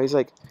talking about. He's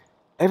like,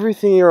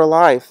 everything in your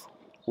life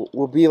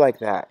will be like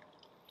that.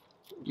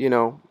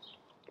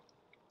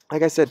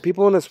 Like I said,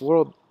 people in this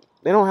world,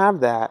 they don't have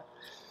that.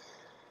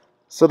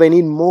 So they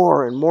need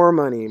more and more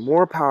money,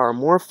 more power,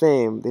 more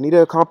fame. They need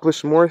to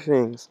accomplish more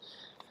things.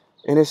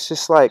 And it's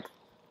just like,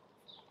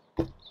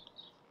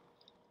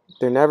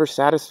 they're never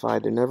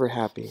satisfied. They're never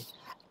happy.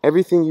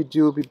 Everything you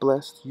do will be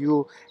blessed.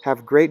 You'll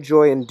have great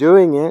joy in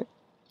doing it.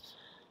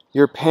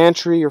 Your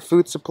pantry, your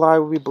food supply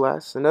will be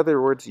blessed. In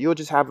other words,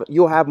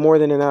 you'll have more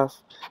than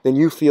enough than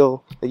you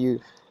feel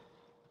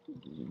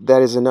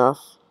that is enough.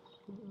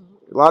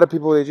 A lot of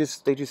people, they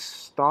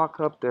just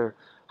stock up their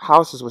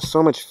houses with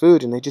so much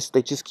food, and they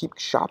just keep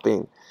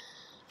shopping.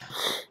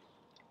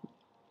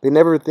 They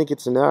never think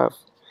it's enough.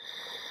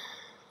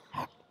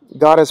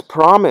 God has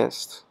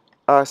promised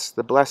us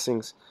the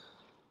blessings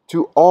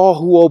to all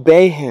who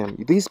obey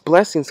Him. These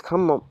blessings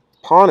come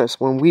upon us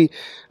when we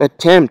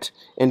attempt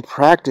and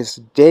practice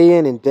day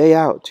in and day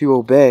out to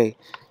obey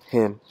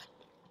Him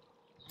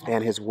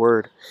and His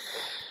Word.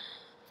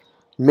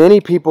 Many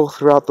people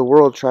throughout the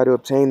world try to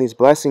obtain these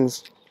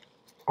blessings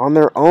on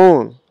their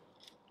own.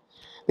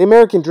 The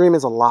American dream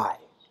is a lie.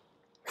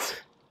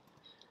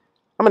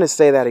 I'm going to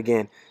say that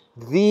again.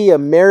 The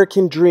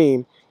American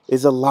dream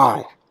is a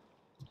lie.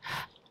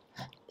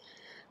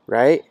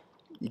 Right?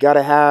 You got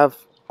to have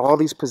all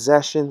these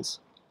possessions.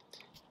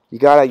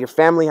 Your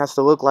family has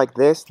to look like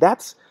this.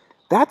 That's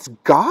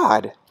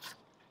God.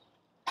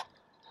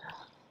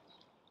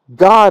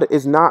 God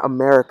is not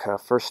America,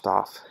 first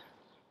off.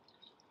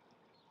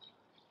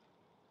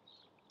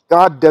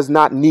 God does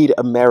not need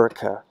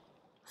America,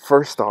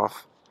 first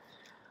off.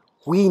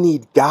 We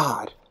need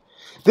God.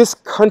 This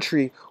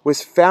country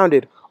was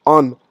founded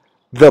on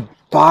the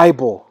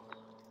Bible.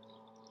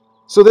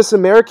 So this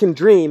American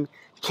dream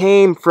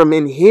came from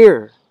in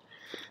here.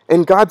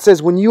 And God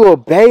says, when you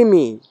obey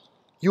me,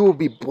 you will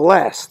be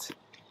blessed.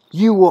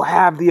 You will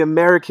have the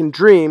American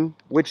dream,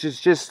 which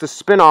is just a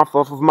spinoff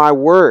off of my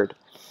word.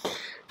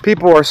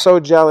 People are so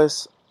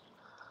jealous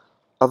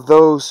of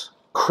those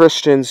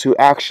Christians who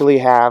actually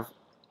have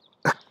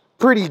a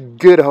pretty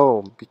good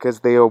home because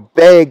they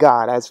obey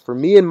God. As for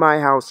me and my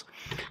house,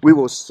 we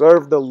will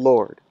serve the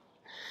Lord.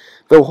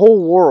 The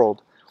whole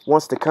world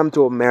wants to come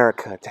to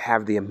America to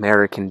have the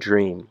American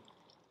dream.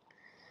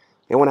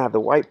 They want to have the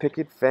white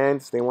picket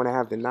fence. They want to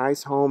have the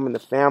nice home and the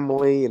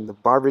family and the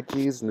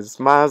barbecues and the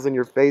smiles on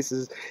your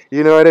faces.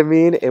 You know what I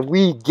mean? And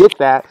we get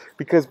that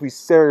because we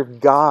serve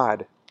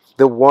God,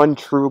 the one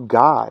true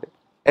God.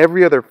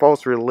 Every other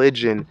false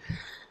religion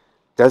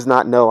does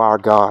not know our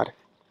God.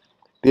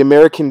 The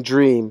American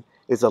dream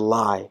is a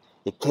lie.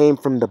 It came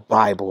from the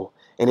Bible,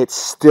 and it's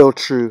still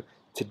true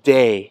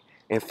today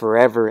and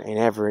forever and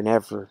ever and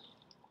ever.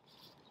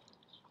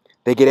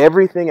 They get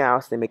everything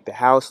else. They make the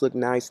house look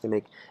nice. They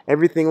make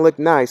everything look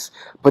nice.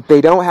 But they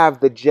don't have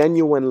the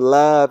genuine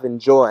love and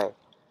joy.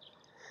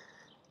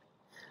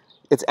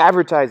 It's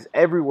advertised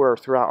everywhere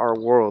throughout our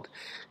world,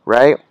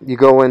 right? You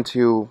go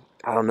into,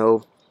 I don't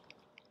know,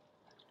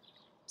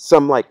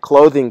 some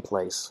clothing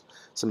place.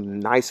 some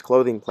nice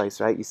clothing place,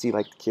 right? You see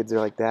like the kids are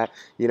like that.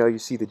 You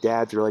see the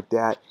dads are like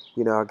that.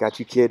 I got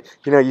you, kid.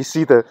 You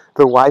see the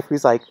wife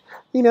who's like,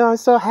 I'm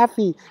so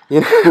happy.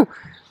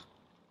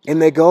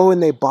 And they go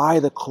and they buy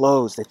the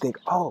clothes. They think,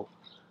 oh,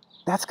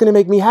 that's going to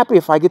make me happy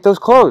if I get those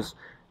clothes.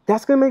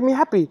 That's going to make me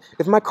happy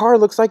if my car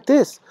looks like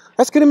this.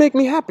 That's going to make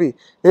me happy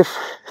if...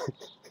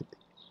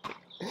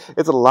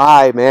 It's a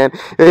lie, man.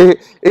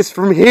 It's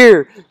from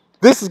here.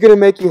 This is going to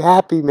make you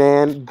happy,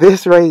 man.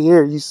 This right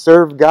here, you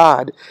serve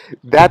God.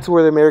 That's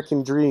where the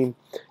American dream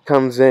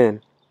comes in.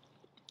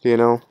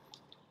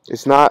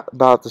 It's not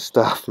about the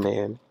stuff,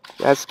 man.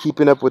 That's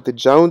keeping up with the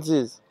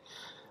Joneses.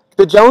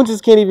 The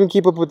Joneses can't even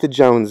keep up with the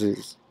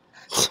Joneses.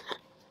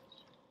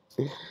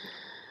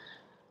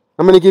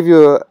 I'm going to give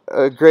you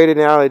a great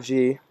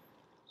analogy,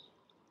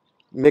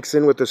 mix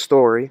in with the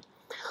story,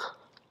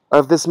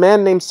 of this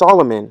man named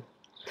Solomon,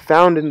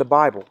 found in the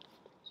Bible.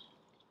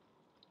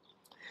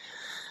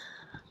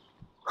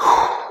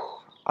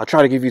 I'll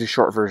try to give you the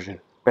short version.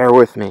 Bear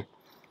with me.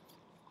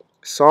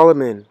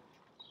 Solomon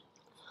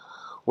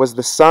was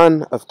the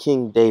son of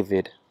King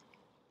David.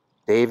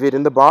 David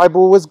in the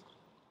Bible was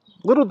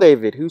little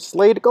David, who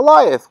slayed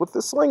Goliath with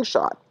a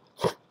slingshot.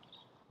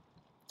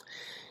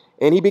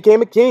 And he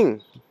became a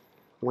king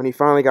when he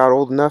finally got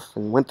old enough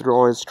and went through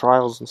all his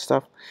trials and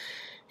stuff.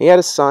 He had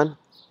a son.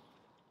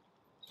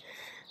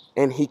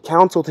 And he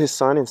counseled his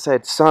son and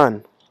said,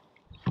 son,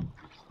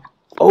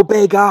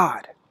 obey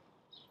God.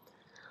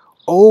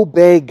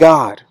 Obey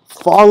God.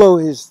 Follow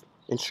his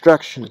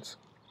instructions.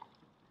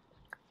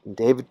 And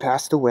David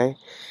passed away.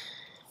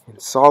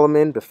 And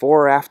Solomon,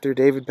 before or after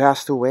David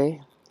passed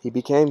away, he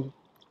became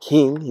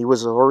king. He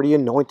was already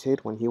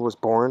anointed when he was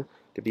born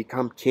to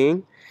become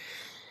king.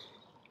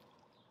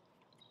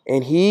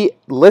 And he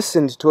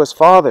listened to his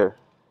father.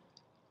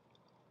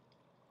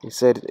 He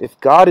said, if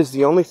God is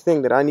the only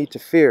thing that I need to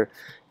fear,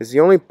 is the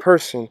only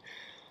person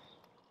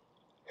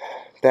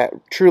that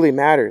truly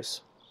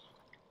matters,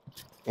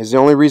 is the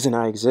only reason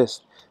I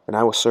exist, then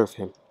I will serve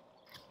him.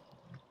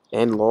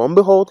 And lo and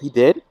behold, he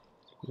did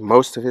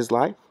most of his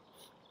life.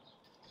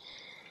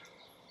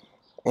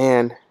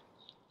 And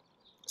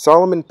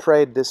Solomon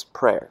prayed this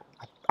prayer.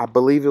 I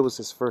believe it was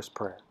his first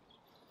prayer.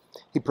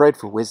 He prayed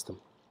for wisdom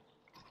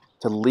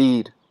to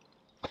lead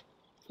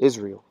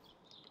Israel.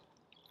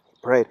 He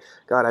prayed,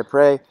 God, I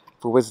pray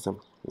for wisdom.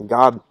 And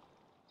God,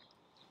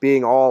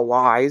 being all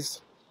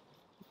wise,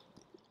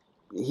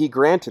 he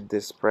granted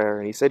this prayer.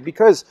 And he said,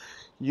 because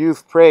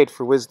you've prayed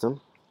for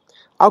wisdom,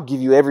 I'll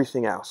give you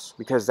everything else.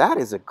 Because that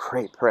is a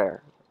great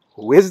prayer.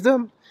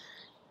 Wisdom?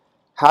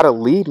 How to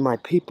lead my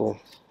people.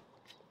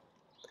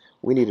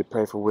 We need to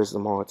pray for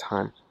wisdom all the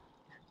time.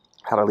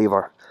 How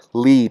to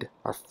lead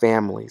our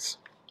families.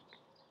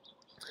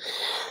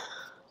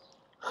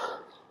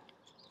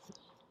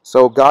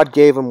 So God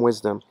gave him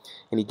wisdom,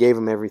 and he gave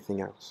him everything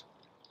else.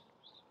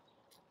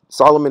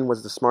 Solomon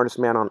was the smartest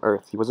man on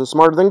earth. He wasn't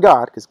smarter than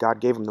God, because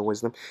God gave him the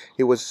wisdom.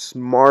 He was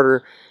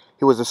smarter.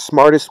 He was the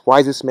smartest,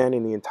 wisest man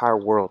in the entire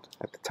world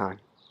at the time.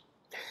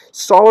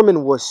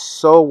 Solomon was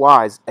so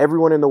wise,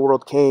 everyone in the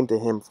world came to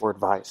him for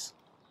advice.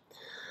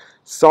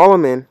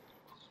 Solomon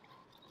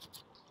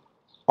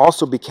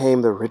also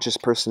became the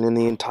richest person in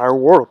the entire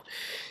world.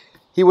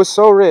 He was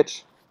so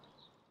rich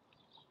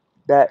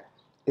that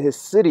his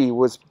city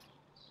was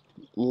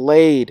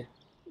laid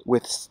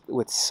with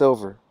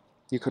silver.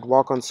 You could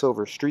walk on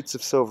silver, streets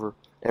of silver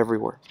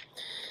everywhere.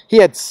 He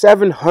had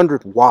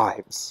 700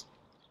 wives.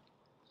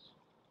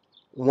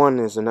 One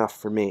is enough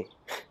for me.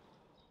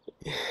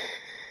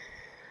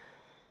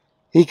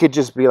 He could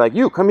just be like,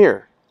 you, come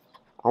here.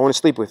 I want to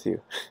sleep with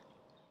you.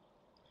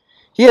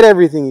 He had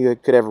everything you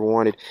could ever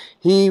wanted.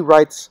 He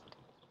writes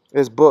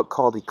this book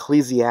called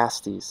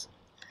Ecclesiastes.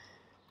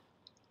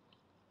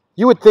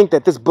 You would think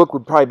that this book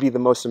would probably be the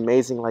most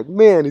amazing. Like,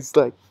 man, it's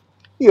like,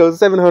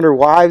 700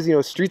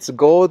 wives, streets of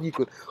gold. You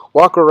could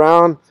walk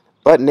around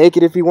butt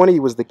naked if you wanted. He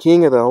was the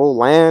king of the whole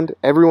land.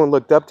 Everyone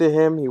looked up to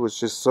him. He was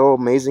just so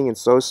amazing and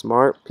so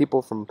smart.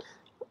 People from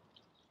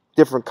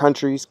different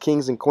countries,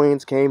 kings and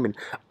queens, came and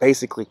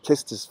basically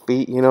kissed his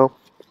feet,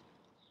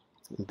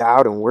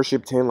 bowed and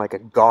worshipped him like a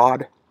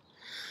god.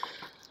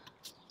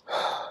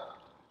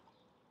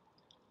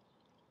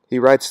 He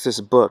writes this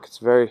book. It's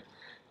very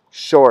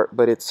short,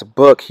 but it's a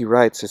book he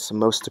writes. It's the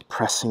most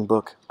depressing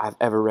book I've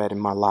ever read in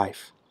my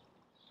life.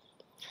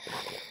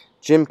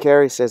 Jim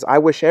Carrey says, I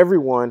wish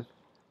everyone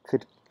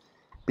could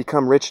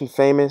become rich and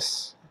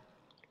famous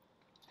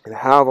and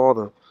have all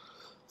the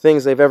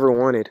things they've ever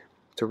wanted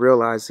to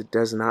realize it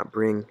does not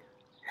bring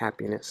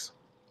happiness.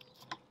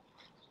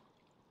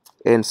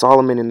 And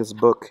Solomon in this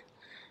book,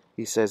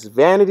 he says,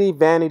 vanity,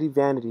 vanity,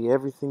 vanity,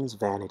 everything is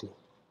vanity.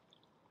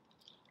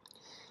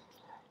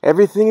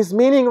 Everything is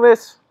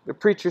meaningless, the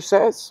preacher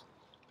says.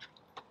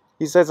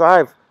 He says,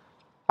 I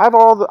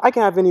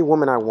can have any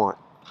woman I want.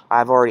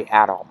 I've already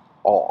had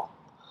all.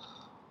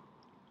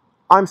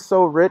 I'm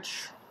so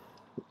rich,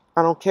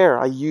 I don't care.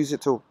 I use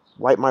it to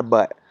wipe my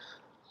butt.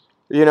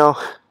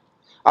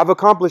 I've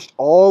accomplished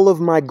all of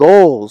my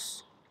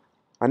goals.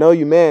 I know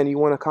you, man, you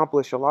want to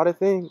accomplish a lot of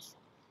things.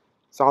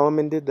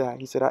 Solomon did that.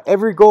 He said,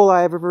 every goal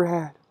I have ever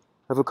had,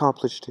 I've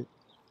accomplished it.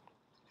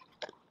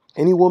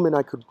 Any woman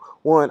I could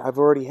want, I've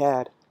already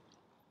had.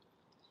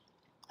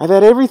 I've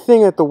had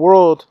everything that the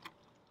world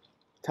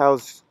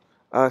tells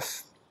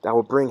us that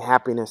will bring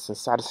happiness and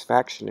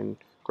satisfaction and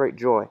great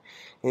joy.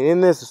 And in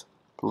this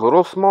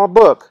little small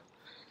book,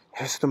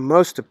 it's the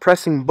most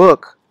depressing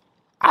book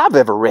I've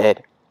ever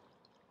read.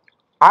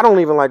 I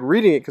don't even like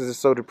reading it because it's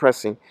so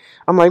depressing.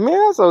 I'm like, man,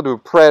 I'm so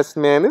depressed,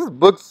 man. This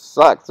book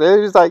sucks,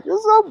 man. It's like,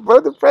 it's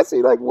so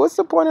depressing. Like, what's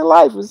the point of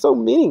life? It's so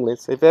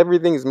meaningless. If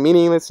everything's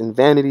meaningless and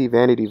vanity,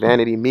 vanity,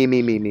 vanity,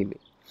 me.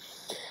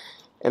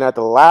 And at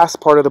the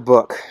last part of the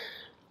book,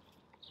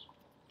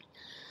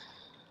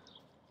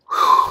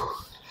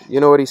 you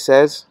know what he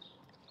says?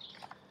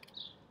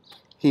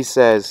 He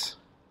says,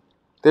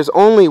 there's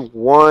only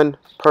one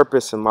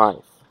purpose in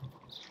life.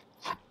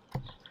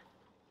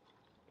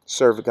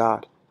 Serve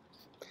God.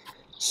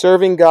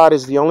 Serving God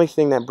is the only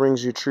thing that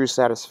brings you true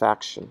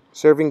satisfaction.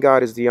 Serving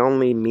God is the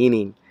only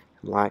meaning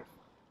in life.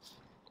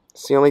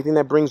 It's the only thing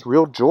that brings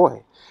real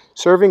joy.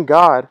 Serving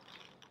God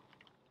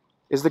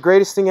is the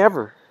greatest thing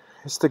ever.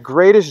 It's the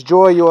greatest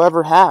joy you'll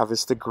ever have.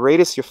 It's the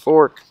greatest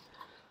euphoric,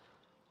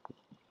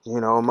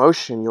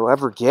 emotion you'll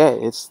ever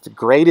get. It's the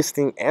greatest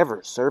thing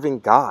ever. Serving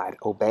God,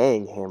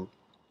 obeying Him.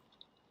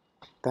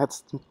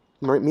 That's the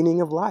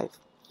meaning of life.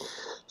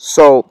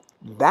 So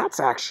that's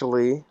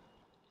actually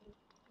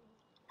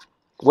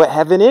what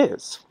heaven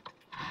is.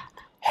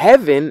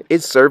 Heaven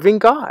is serving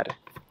God.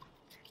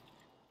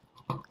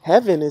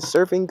 Heaven is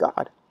serving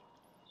God.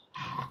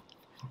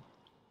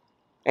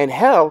 And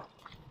hell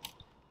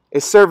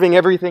is serving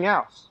everything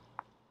else.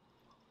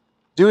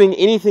 Doing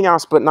anything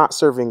else but not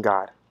serving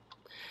God.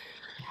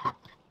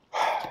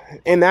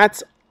 And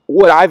that's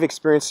what I've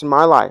experienced in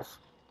my life.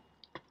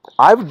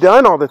 I've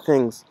done all the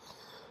things,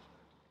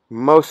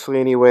 mostly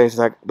anyways,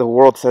 that the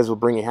world says will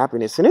bring you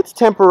happiness. And it's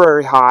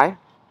temporary high.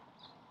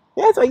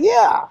 Yeah, it's like,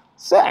 yeah,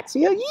 sex,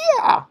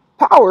 yeah,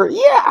 power,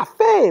 yeah,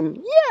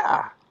 fame,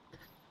 yeah.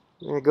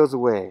 And it goes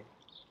away.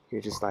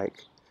 You're just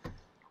like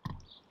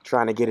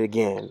trying to get it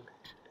again.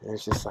 And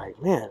it's just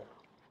like, man,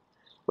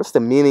 what's the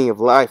meaning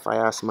of life? I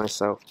asked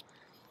myself.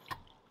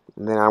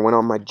 And then I went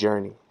on my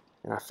journey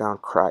and I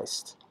found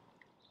Christ.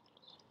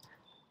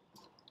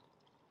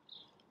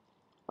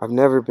 I've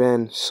never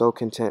been so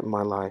content in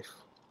my life,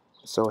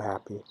 so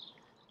happy,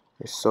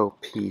 it's so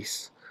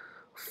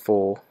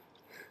peaceful.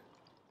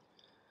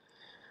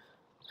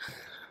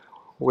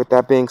 With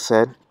that being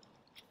said,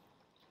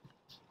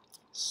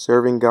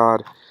 serving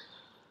God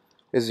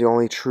is the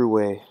only true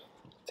way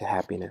to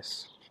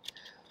happiness.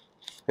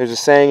 There's a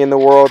saying in the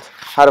world,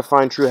 how to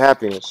find true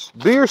happiness.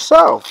 Be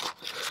yourself.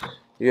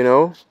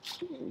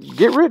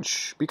 Get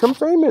rich, become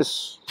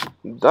famous.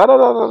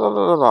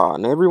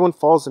 And everyone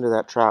falls into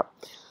that trap.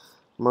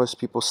 Most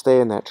people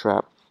stay in that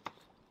trap.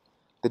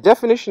 The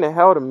definition of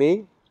hell to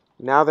me,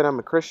 now that I'm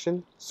a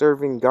Christian,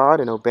 serving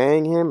God and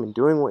obeying Him and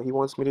doing what He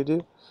wants me to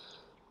do,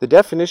 the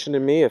definition to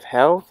me of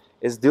hell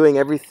is doing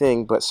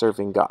everything but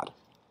serving God.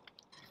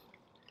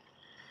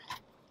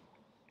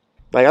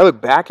 Like, I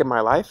look back at my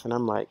life and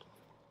I'm like,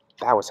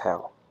 that was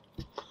hell.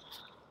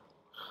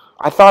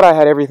 I thought I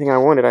had everything I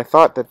wanted. I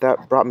thought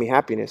that brought me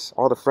happiness.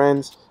 All the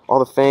friends, all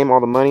the fame, all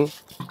the money.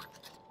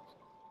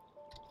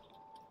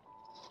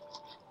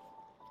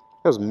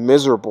 It was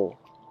miserable.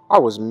 I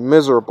was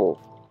miserable.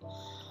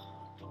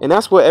 And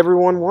that's what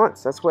everyone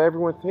wants. That's what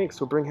everyone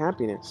thinks will bring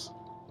happiness.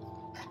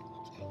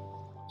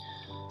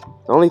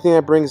 The only thing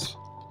that brings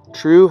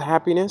true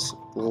happiness,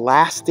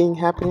 lasting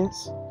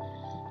happiness,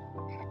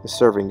 is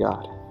serving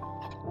God.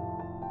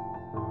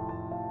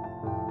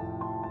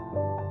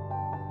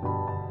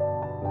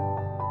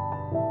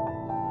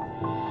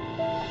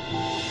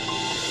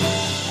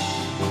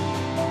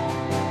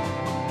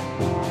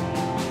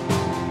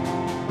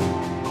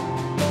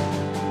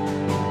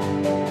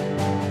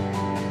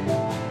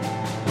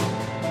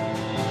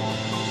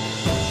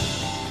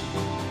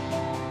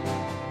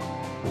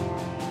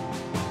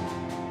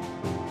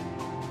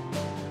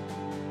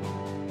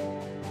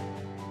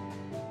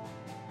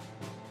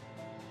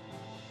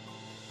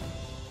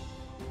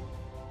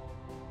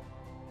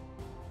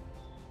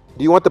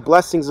 Do you want the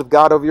blessings of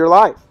God over your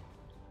life?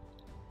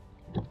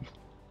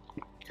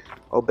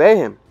 Obey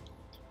Him.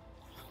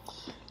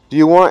 Do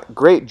you want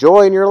great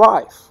joy in your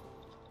life?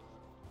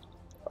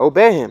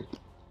 Obey Him.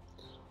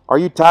 Are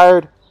you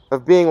tired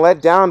of being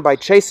let down by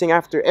chasing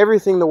after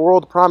everything the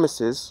world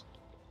promises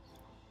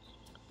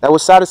that will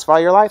satisfy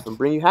your life and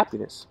bring you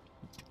happiness?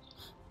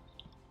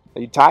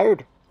 Are you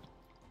tired?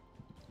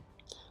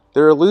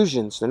 They're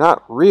illusions. They're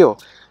not real.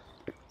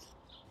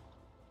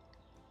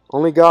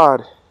 Only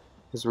God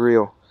is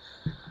real.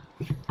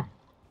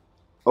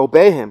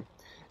 Obey Him.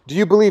 Do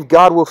you believe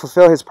God will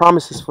fulfill His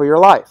promises for your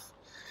life?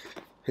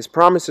 His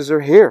promises are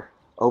here.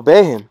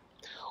 Obey Him.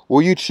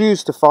 Will you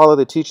choose to follow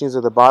the teachings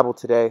of the Bible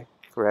today,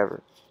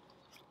 forever?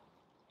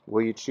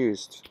 Will you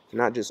choose to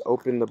not just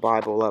open the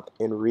Bible up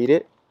and read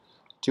it,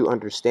 to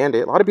understand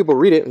it? A lot of people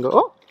read it and go,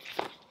 oh,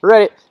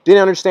 read it,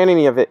 didn't understand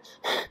any of it.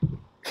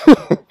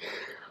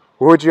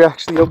 Or would you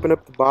actually open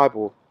up the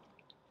Bible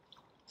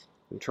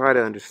and try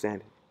to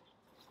understand it.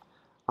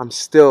 I'm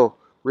still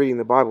reading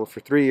the Bible for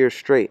 3 years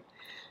straight,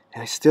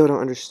 and I still don't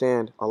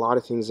understand a lot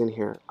of things in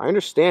here. I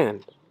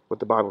understand what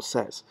the Bible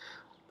says.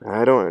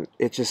 I don't,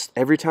 it just,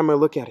 every time I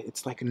look at it,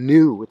 it's like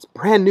new. It's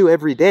brand new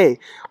every day.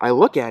 I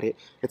look at it,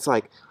 it's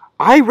like,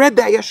 I read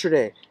that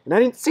yesterday, and I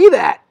didn't see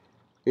that.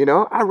 You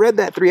know, I read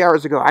that 3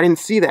 hours ago. I didn't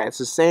see that. It's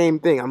the same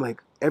thing. I'm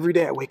like, every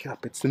day I wake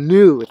up, it's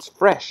new, it's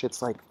fresh.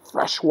 It's like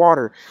fresh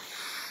water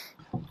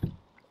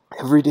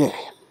every day.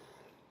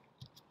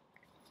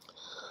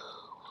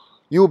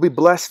 You will be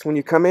blessed when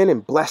you come in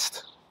and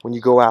blessed when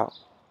you go out.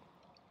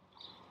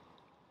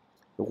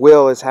 The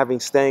will is having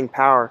staying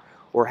power,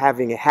 or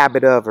having a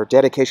habit of, or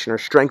dedication, or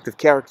strength of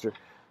character,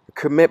 or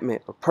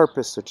commitment, or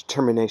purpose, or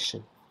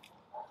determination.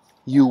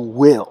 You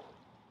will.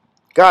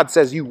 God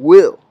says you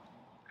will.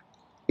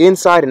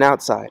 Inside and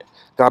outside.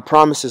 God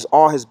promises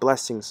all his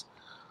blessings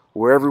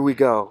wherever we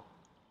go,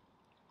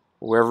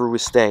 wherever we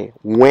stay,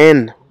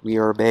 when we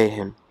obey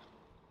him.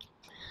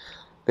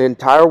 The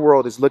entire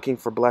world is looking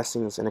for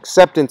blessings and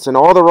acceptance in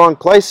all the wrong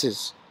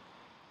places.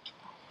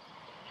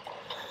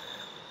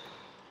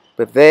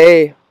 But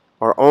they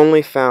are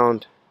only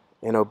found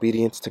in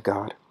obedience to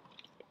God.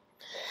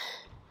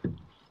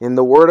 In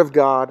the Word of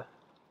God,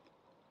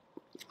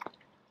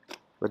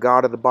 the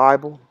God of the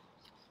Bible,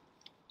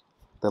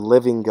 the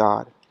living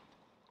God.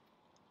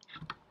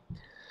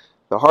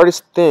 The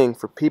hardest thing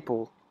for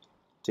people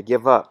to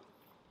give up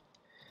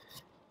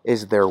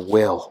is their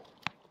will.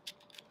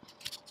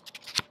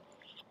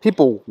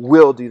 People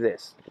will do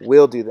this,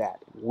 will do that,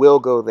 will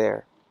go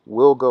there,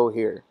 will go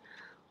here.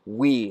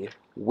 We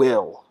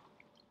will.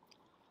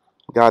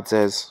 God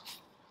says,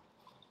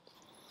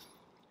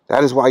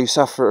 that is why you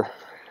suffer.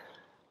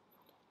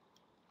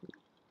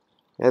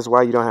 That is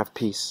why you don't have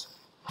peace.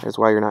 That is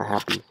why you're not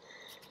happy.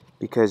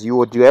 Because you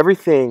will do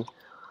everything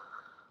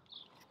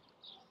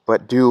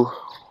but do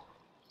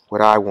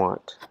what I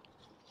want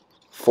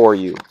for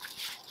you.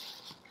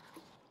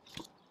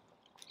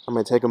 I'm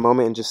going to take a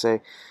moment and just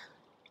say,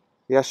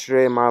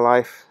 yesterday in my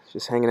life,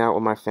 just hanging out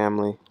with my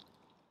family,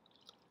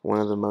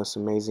 one of the most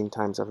amazing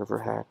times I've ever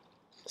had.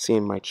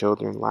 Seeing my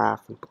children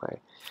laugh and play,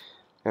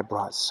 that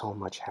brought so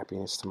much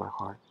happiness to my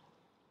heart.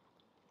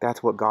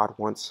 That's what God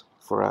wants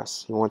for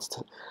us. He wants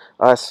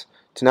us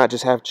to not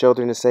just have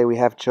children to say we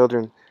have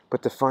children,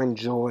 but to find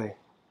joy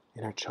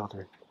in our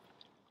children.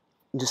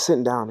 And just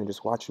sitting down and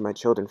just watching my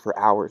children for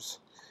hours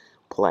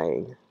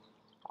playing,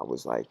 I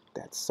was like,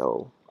 that's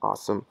so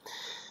awesome.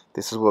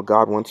 This is what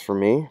God wants for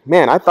me.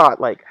 Man, I thought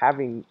like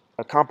having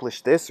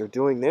accomplished this or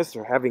doing this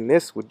or having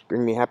this would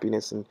bring me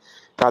happiness. And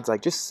God's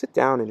like, just sit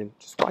down and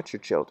just watch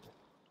your children.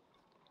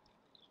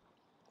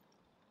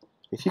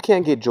 If you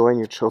can't get joy in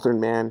your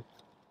children, man,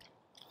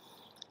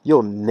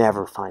 you'll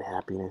never find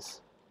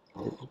happiness.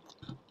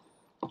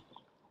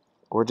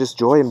 Or just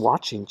joy in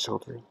watching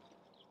children.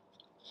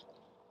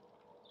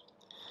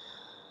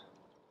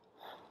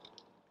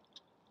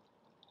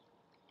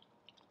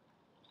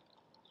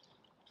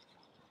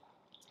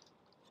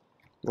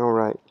 All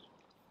right.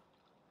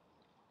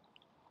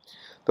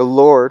 The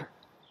Lord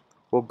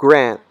will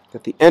grant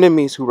that the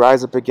enemies who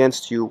rise up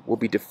against you will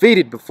be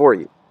defeated before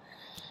you.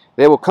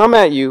 They will come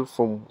at you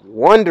from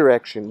one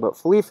direction, but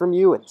flee from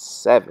you in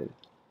 7.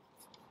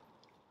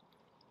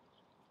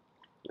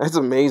 That's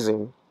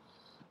amazing.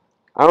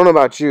 I don't know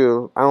about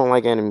you. I don't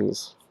like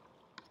enemies.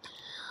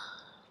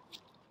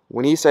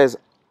 When he says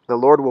the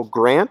Lord will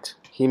grant,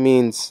 he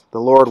means the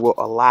Lord will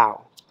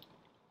allow.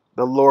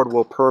 The Lord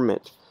will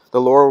permit.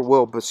 The Lord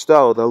will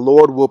bestow. The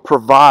Lord will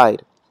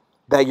provide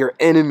that your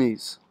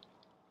enemies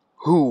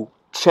who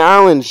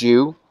challenge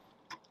you,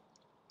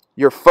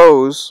 your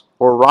foes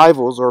or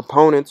rivals or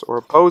opponents or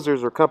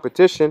opposers or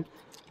competition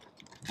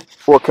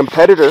or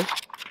competitor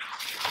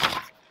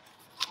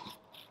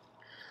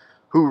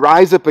who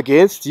rise up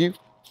against you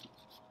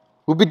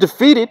will be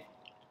defeated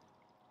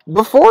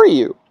before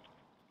you.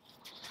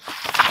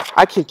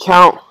 I can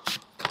count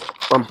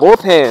on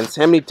both hands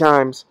how many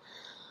times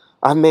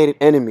I've made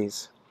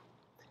enemies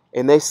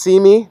and they see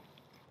me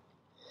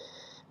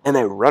and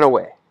they run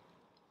away.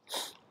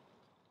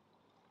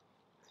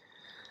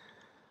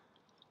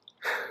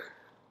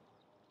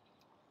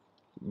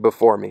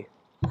 Before me.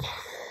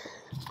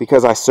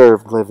 Because I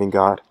serve the living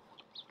God.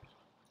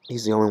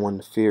 He's the only one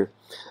to fear.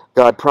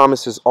 God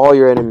promises all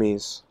your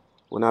enemies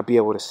will not be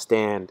able to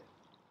stand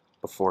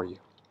before you.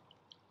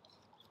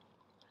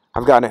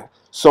 I've gotten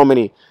so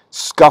many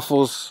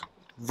scuffles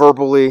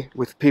verbally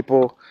with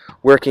people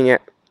working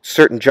at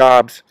certain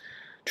jobs,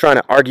 trying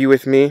to argue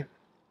with me.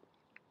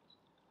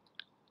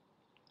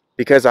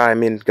 Because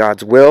I'm in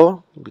God's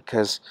will,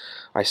 because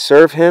I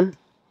serve him,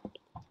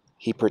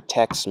 he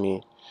protects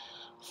me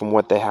from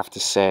what they have to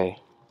say.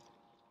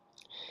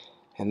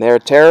 And they're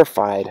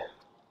terrified.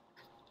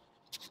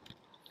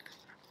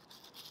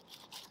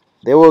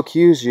 They will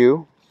accuse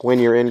you when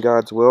you're in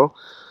God's will,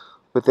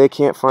 but they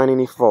can't find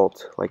any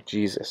fault like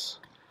Jesus.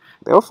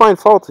 They'll find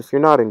fault if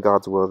you're not in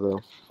God's will, though.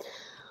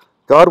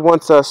 God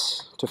wants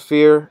us to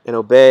fear and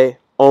obey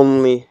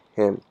only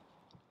him.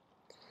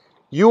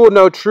 You will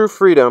know true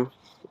freedom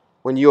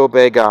when you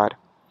obey God.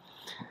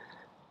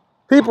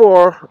 People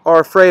are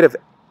afraid of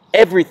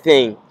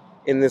everything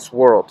in this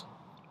world.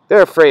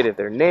 They're afraid of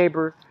their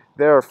neighbor.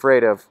 They're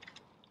afraid of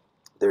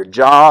their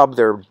job,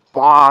 their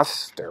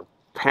boss, their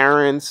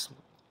parents.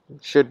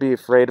 Should be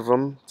afraid of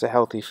them. It's a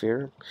healthy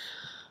fear.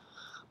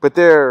 But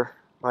they're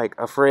like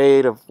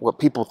afraid of what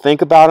people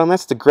think about them.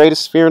 That's the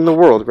greatest fear in the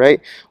world, right?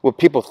 What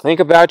people think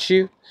about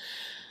you.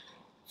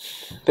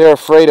 They're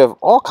afraid of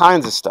all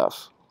kinds of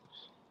stuff.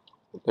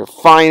 Their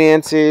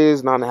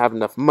finances, not having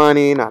enough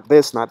money, not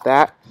this, not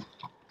that.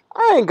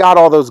 I ain't got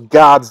all those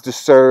gods to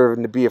serve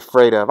and to be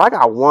afraid of. I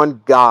got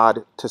one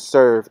God to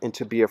serve and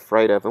to be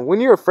afraid of. And when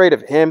you're afraid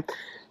of him,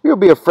 you'll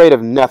be afraid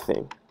of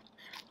nothing.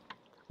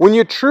 When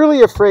you're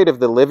truly afraid of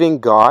the living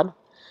God,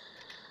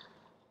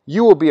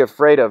 you will be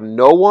afraid of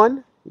no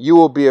one. You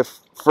will be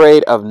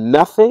afraid of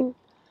nothing.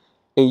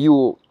 And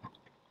you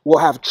will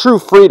have true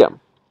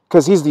freedom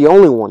because he's the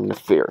only one to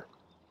fear.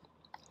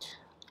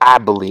 I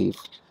believe.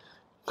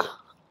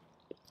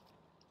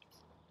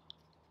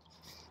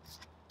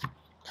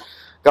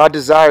 God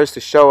desires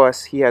to show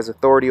us he has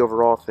authority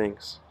over all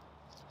things.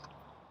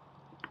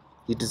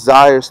 He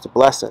desires to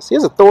bless us. He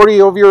has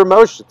authority over your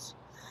emotions.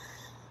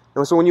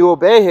 And so when you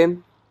obey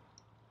him,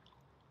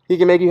 he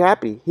can make you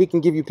happy. He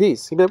can give you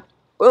peace. He can be like,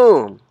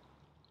 boom,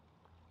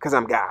 because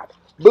I'm God.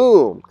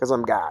 Boom, because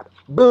I'm God.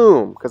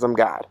 Boom, because I'm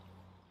God.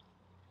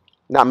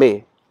 Not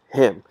me,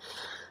 him.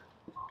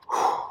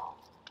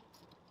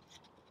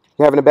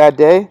 You having a bad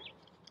day?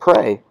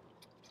 Pray.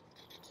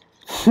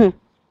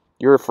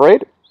 You're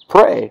afraid?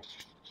 Pray.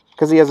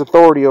 Because he has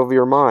authority over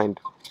your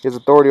mind. He has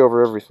authority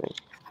over everything.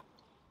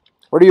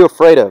 What are you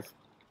afraid of?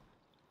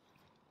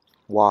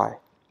 Why?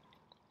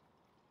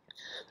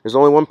 There's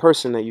only one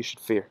person that you should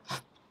fear.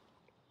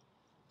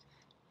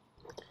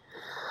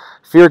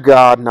 Fear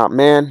God, not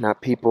man,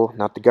 not people,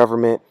 not the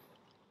government,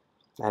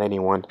 not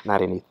anyone,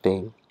 not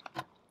anything.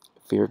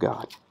 Fear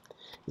God,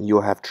 and you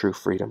will have true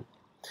freedom.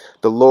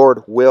 The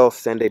Lord will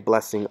send a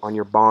blessing on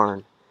your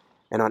barn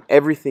and on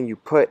everything you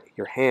put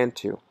your hand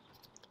to.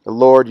 The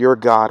Lord your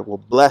God will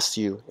bless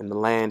you in the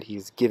land he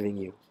is giving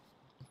you.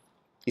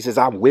 He says,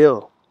 I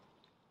will.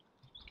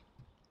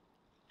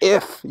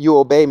 If you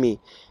obey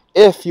me,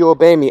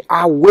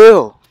 I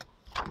will.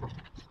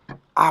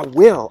 I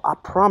will. I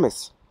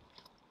promise.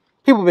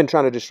 People have been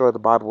trying to destroy the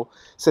Bible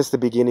since the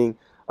beginning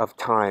of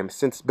time.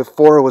 Since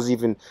before it was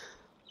even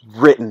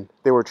written,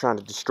 they were trying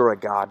to destroy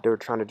God. They were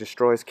trying to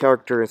destroy his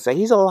character and say,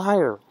 he's a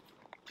liar.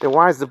 Then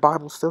why is the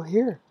Bible still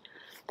here?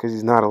 Because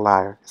he's not a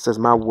liar. It says,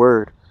 my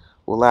word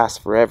will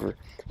last forever.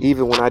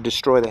 Even when I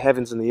destroy the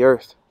heavens and the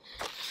earth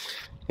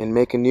and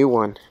make a new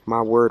one,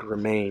 my word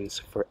remains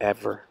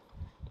forever.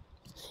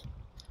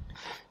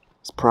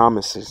 His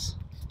promises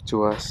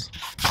to us.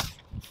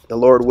 The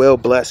Lord will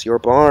bless your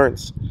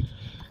barns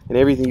and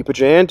everything you put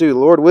your hand to. The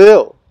Lord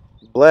will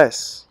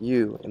bless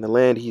you in the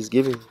land he's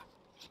giving you.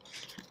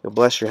 He'll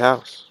bless your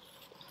house.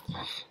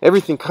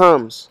 Everything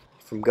comes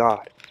from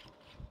God.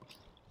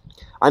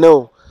 I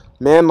know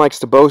man likes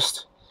to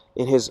boast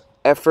in his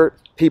effort.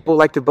 People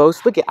like to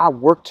boast. Look at, I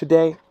worked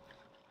today.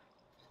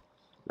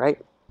 Right?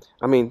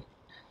 I mean,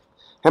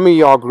 how many of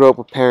y'all grew up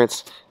with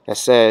parents that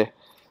said,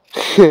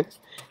 this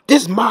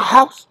is my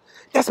house.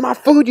 That's my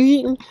food you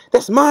eating.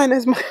 That's mine.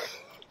 That's mine.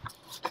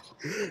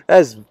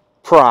 That's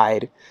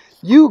pride.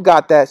 You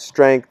got that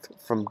strength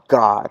from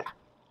God.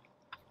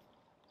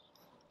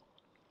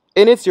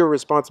 And it's your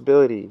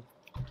responsibility,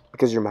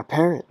 because you're my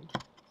parent,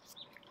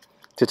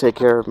 to take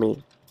care of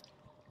me.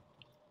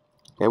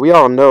 And we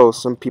all know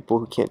some people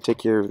who can't take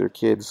care of their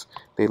kids,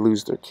 they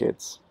lose their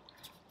kids.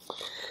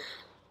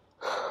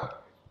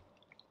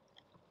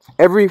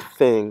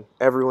 Everything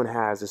everyone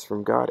has is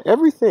from God.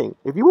 Everything.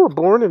 If you were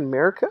born in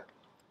America,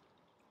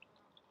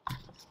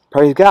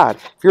 praise God.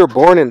 If you were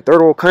born in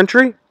third world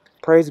country,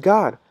 praise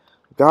God.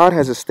 God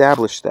has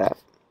established that.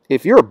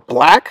 If you're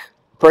black,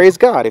 praise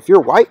God. If you're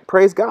white,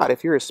 praise God.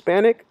 If you're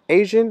Hispanic,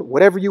 Asian,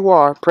 whatever you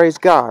are, praise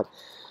God.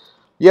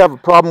 You have a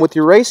problem with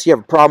your race, you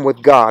have a problem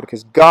with God,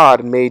 because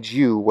God made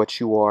you what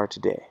you are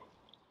today.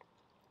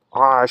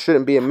 I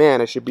shouldn't be a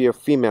man, I should be a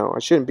female. I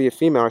shouldn't be a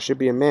female, I should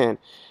be a man.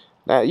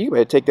 Now, you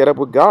better take that up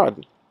with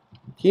God.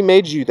 He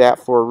made you that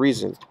for a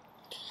reason.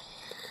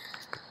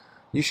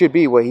 You should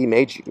be what he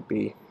made you to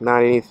be,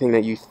 not anything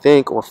that you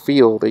think or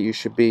feel that you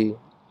should be.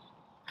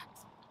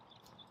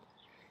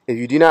 If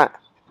you do not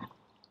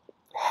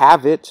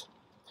have it,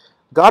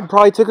 God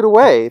probably took it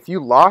away. If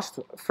you lost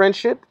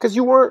friendship because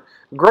you weren't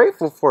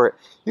grateful for it.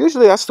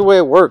 Usually that's the way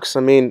it works.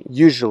 I mean,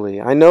 usually.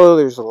 I know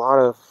there's a lot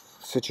of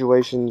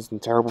situations and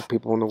terrible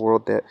people in the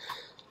world that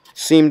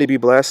seem to be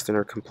blessed and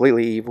are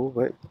completely evil,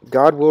 but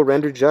God will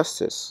render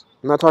justice.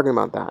 I'm not talking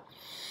about that.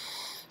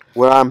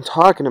 What I'm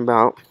talking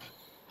about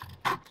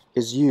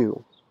is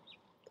you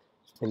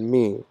and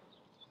me.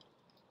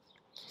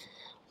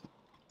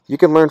 You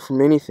can learn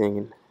from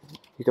anything.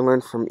 You can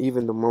learn from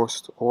even the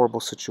most horrible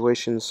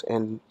situations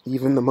and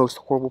even the most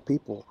horrible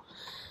people.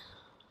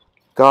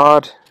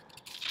 God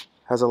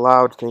has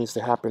allowed things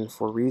to happen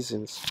for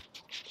reasons.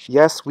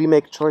 Yes, we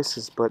make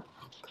choices, but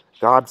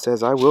God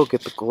says, I will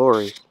get the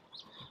glory.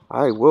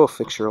 I will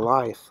fix your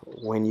life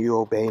when you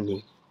obey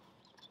me.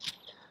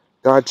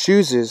 God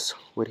chooses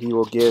what he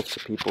will give to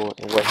people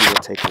and what he will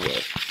take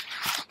away.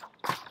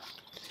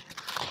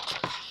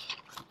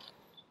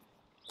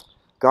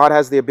 God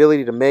has the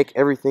ability to make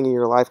everything in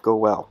your life go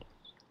well,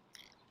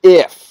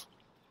 if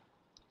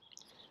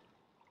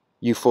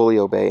you fully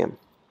obey him.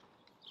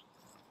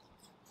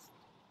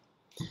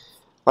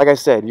 Like I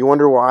said, you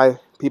wonder why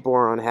people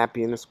are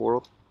unhappy in this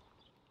world?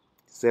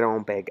 Because they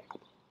don't obey God.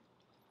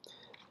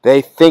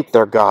 They think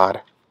they're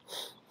God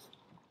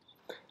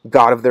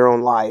of their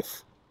own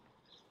life.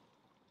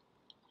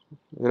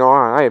 You know,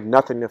 I have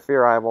nothing to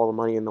fear. I have all the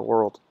money in the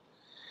world.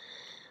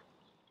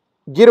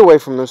 Get away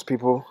from those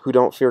people who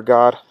don't fear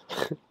God.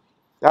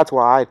 That's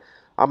why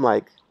I'm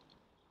like,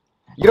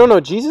 you don't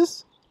know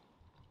Jesus?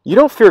 You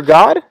don't fear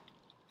God?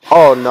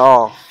 Oh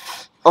no.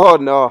 Oh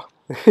no.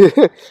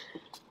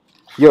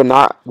 We're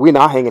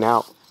not hanging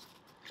out.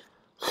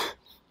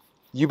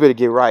 You better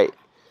get right.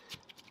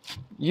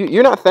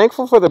 You're not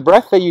thankful for the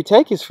breath that you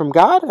take is from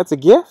God? That's a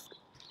gift?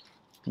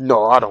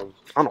 No, I don't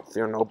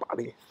fear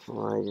nobody.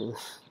 Like,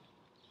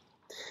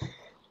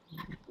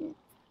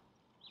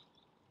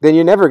 then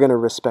you're never going to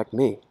respect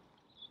me.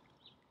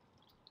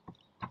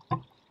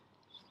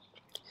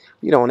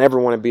 You don't ever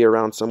want to be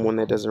around someone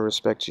that doesn't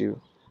respect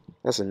you.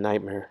 That's a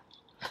nightmare.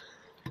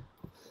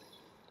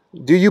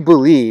 Do you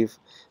believe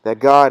that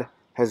God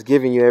has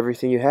given you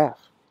everything you have?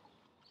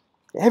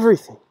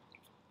 Everything.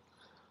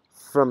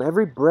 From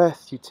every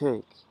breath you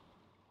take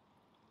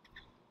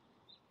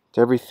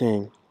to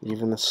everything,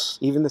 even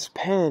this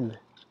pen,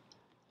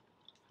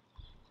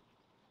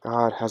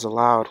 God has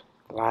allowed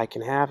that I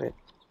can have it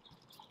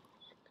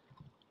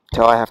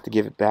till I have to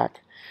give it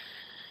back.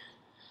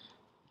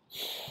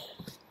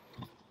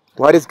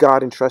 Why does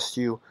God entrust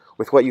you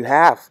with what you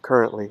have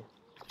currently?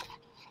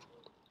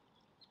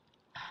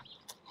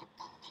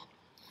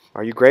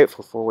 Are you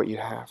grateful for what you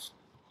have?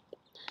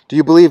 Do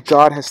you believe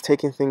God has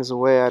taken things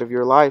away out of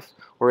your life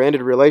or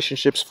ended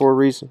relationships for a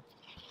reason?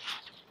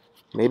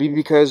 Maybe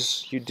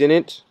because you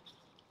didn't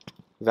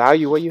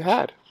value what you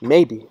had.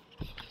 Maybe.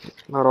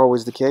 Not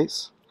always the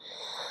case.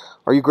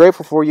 Are you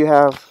grateful for what you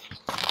have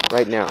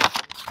right now?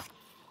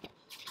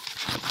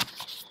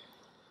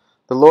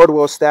 The Lord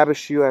will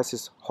establish you as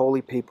his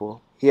holy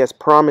people. He has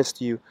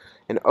promised you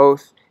an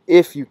oath.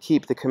 If you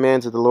keep the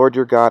commands of the Lord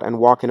your God and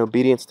walk in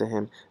obedience to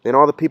him, then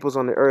all the peoples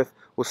on the earth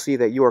will see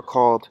that you are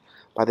called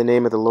by the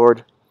name of the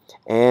Lord,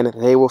 and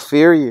they will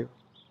fear you.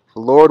 The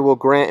Lord will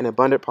grant an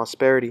abundant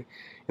prosperity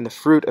in the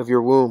fruit of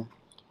your womb,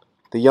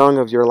 the young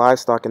of your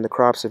livestock and the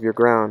crops of your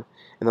ground,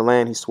 in the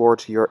land he swore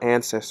to your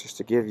ancestors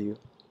to give you.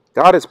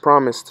 God has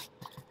promised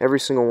every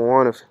single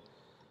one of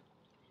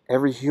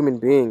every human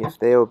being, if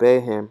they obey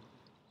him,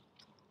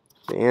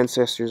 the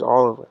ancestors,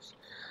 all of us,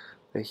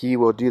 that he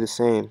will do the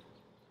same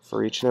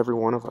for each and every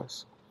one of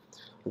us.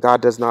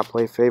 God does not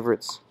play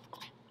favorites.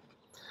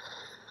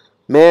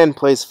 Man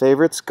plays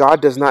favorites.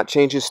 God does not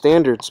change his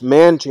standards.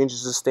 Man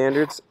changes his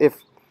standards.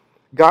 If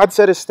God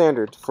set a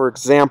standard, for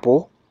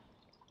example,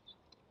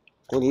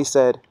 and he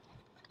said,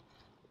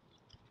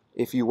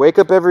 if you wake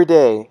up every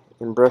day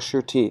and brush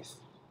your teeth,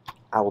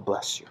 I will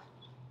bless you.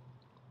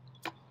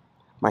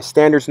 My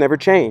standards never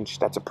change.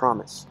 That's a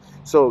promise.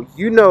 So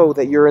you know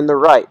that you're in the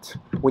right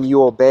when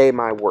you obey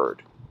my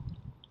word.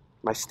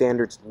 My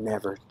standards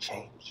never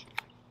change.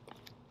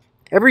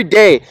 Every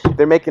day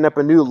they're making up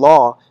a new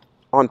law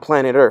on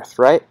planet Earth,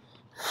 right?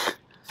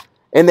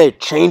 And they're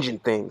changing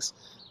things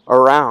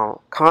around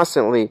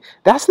constantly.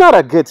 That's not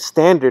a good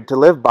standard to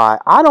live by.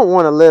 I don't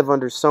want to live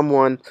under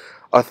someone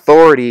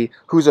authority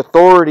whose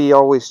authority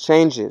always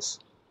changes.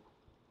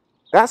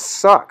 That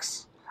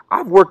sucks.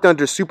 I've worked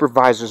under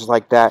supervisors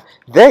like that.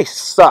 They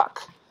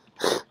suck.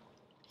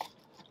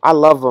 I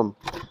love them,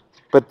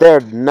 but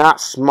they're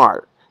not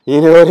smart. You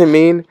know what I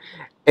mean?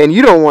 And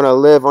you don't want to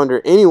live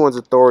under anyone's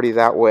authority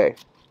that way.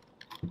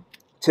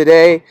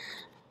 Today,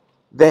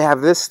 they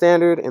have this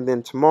standard, and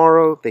then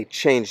tomorrow they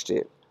changed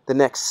it. The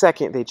next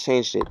second they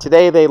changed it.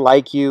 Today they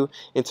like you,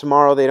 and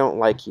tomorrow they don't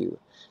like you.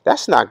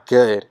 That's not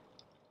good.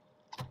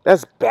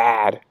 That's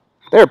bad.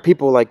 There are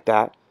people like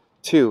that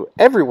too.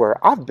 Everywhere.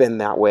 I've been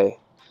that way.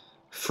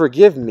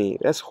 Forgive me.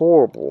 That's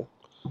horrible.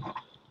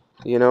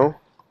 You know?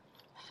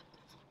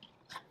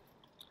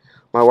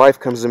 My wife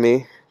comes to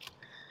me,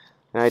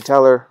 and I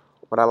tell her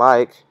what I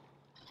like,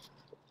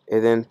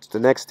 and then the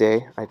next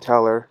day I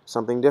tell her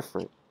something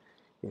different.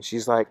 And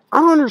she's like, I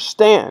don't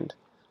understand.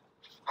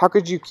 How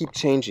could you keep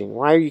changing?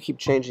 Why do you keep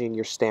changing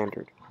your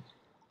standard?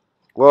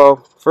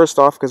 Well, first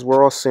off, because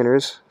we're all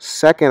sinners.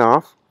 Second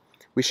off,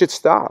 we should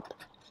stop.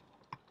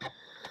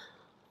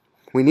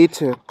 We need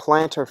to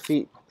plant our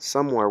feet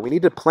somewhere. We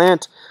need to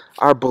plant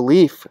our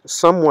belief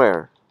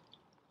somewhere.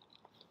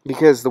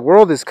 Because the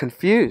world is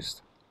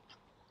confused.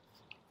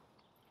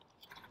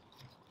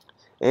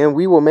 And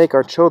we will make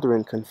our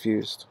children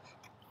confused.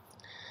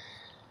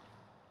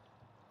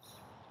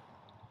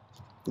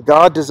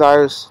 God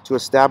desires to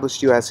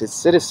establish you as his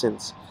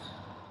citizens.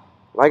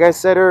 Like I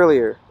said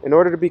earlier, in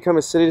order to become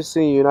a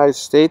citizen in the United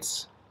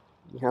States,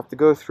 you have to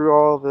go through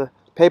all the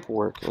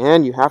paperwork,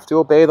 and you have to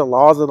obey the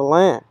laws of the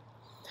land.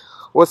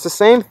 Well, it's the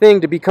same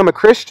thing to become a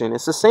Christian.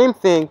 It's the same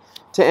thing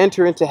to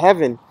enter into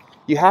heaven.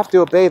 You have to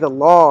obey the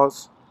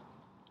laws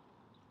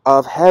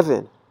of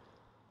heaven,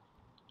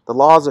 the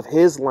laws of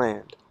His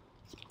land.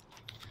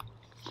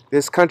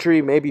 This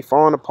country may be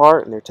falling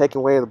apart and they're taking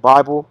away the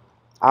Bible.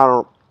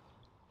 But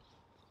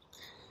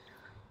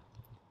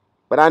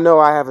I know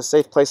I have a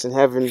safe place in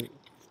heaven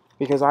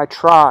because I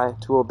try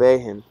to obey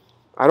Him.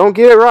 I don't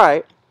get it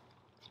right.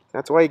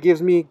 That's why He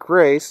gives me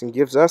grace and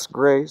gives us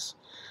grace.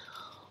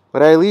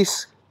 But I at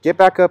least get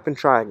back up and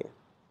try again.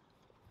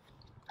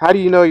 How do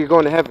you know you're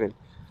going to heaven?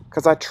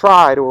 Because I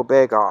try to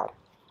obey God.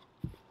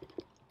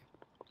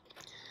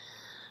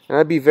 And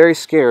I'd be very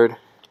scared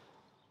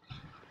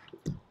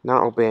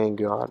not obeying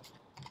God.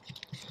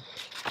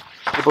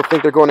 People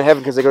think they're going to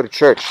heaven because they go to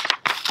church.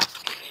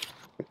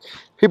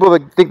 People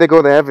think they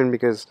go to heaven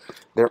because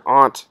their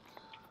aunt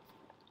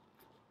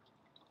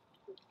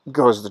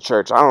goes to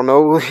church. I don't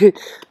know.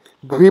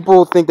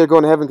 People think they're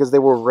going to heaven because they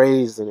were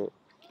raised in it.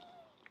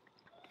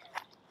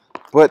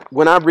 But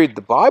when I read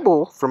the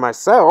Bible for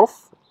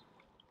myself,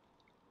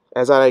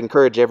 as I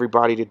encourage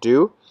everybody to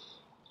do, it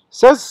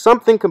says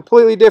something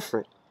completely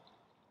different.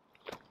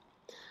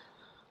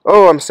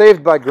 Oh, I'm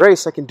saved by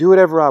grace. I can do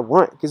whatever I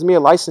want. It gives me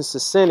a license to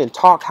sin and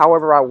talk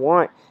however I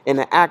want and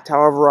to act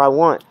however I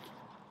want.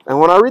 And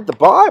when I read the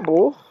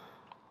Bible,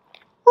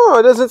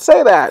 it doesn't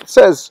say that. It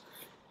says,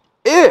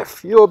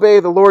 if you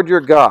obey the Lord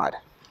your God,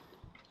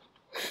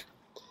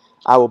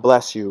 I will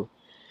bless you.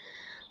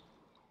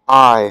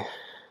 I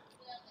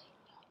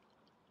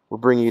will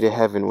bring you to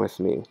heaven with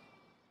me.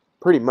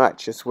 Pretty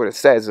much, that's what it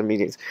says. I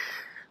mean,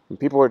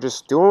 people are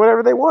just doing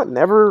whatever they want.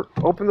 Never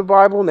open the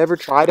Bible, never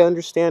try to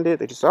understand it.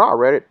 They just say, I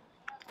read it.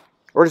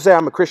 Or to say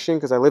I'm a Christian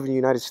because I live in the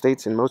United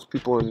States and most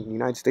people in the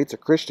United States are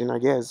Christian, I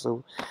guess.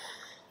 So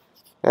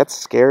that's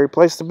a scary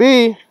place to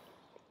be.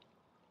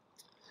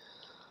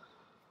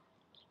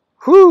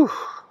 Whew.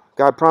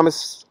 God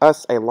promised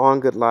us a long,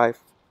 good life.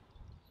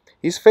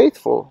 He's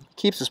faithful. He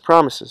keeps His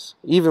promises,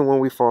 even when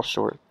we fall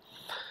short.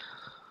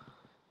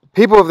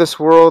 People of this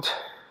world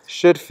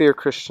should fear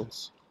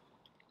Christians.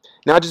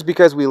 Not just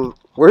because we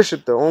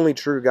worship the only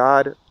true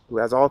God who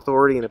has all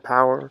authority and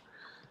power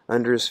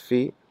under His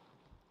feet,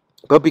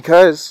 but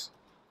because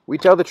we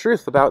tell the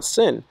truth about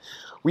sin.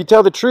 We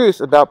tell the truth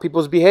about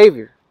people's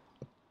behavior.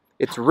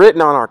 It's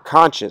written on our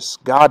conscience.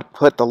 God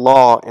put the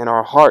law in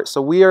our heart.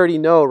 So we already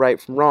know right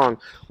from wrong,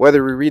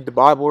 whether we read the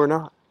Bible or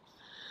not.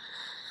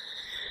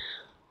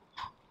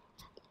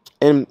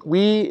 And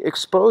we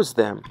expose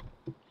them.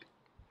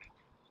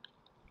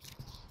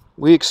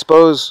 We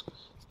expose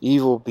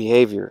evil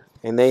behavior,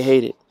 and they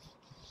hate it.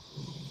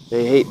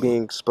 They hate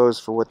being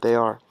exposed for what they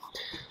are.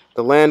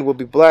 The land will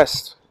be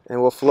blessed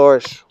and will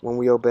flourish when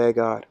we obey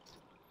God.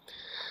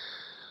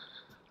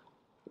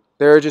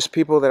 There are just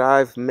people that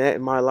I've met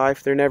in my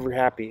life, they're never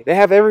happy. They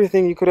have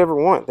everything you could ever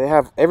want. They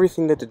have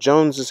everything that the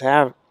Joneses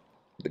have,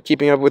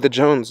 keeping up with the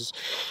Joneses,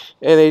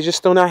 and they just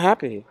still not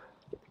happy.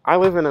 I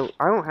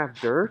don't have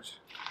dirt.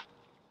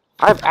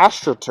 I have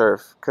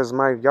AstroTurf because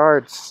my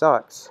yard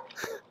sucks.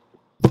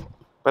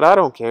 But I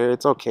don't care.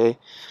 It's okay.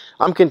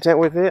 I'm content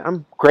with it.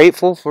 I'm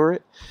grateful for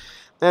it.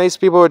 Now these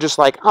people are just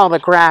like, oh, the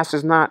grass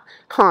is not.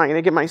 I'm going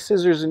to get my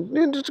scissors and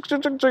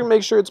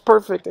make sure it's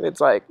perfect. And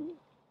it's like,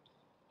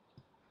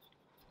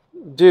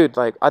 dude,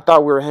 like, I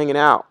thought we were hanging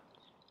out.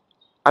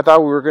 I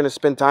thought we were going to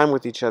spend time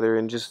with each other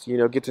and just,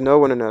 get to know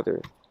one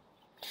another.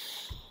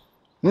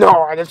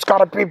 No, it's got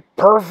to be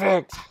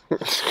perfect.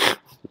 It's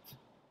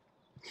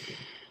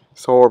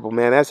horrible,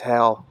 man. That's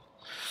hell.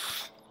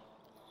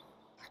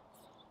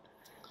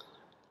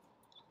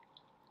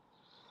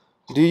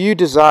 Do you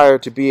desire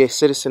to be a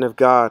citizen of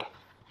God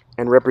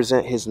and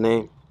represent His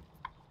name?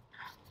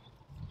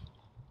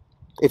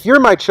 If you're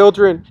my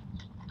children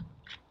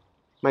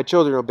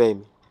obey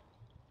me.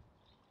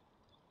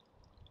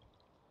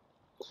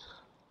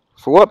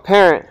 For what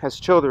parent has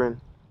children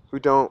who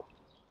don't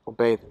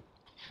obey them?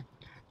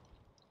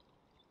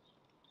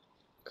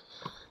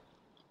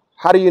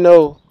 How do you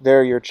know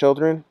they're your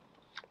children?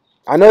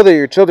 I know they're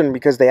your children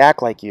because they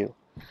act like you.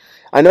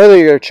 I know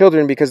they're your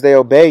children because they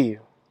obey you.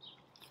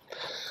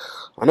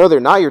 I know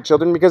they're not your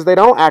children because they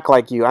don't act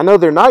like you. I know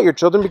they're not your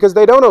children because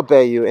they don't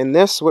obey you. And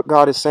this is what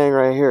God is saying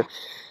right here.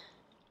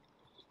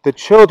 The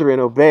children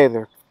obey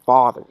their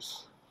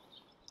fathers.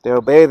 They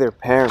obey their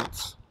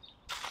parents.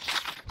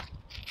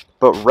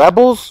 But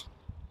rebels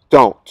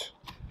don't.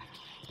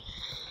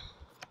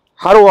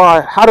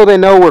 How do they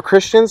know we're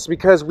Christians?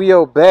 Because we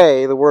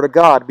obey the Word of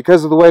God,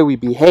 because of the way we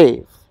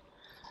behave.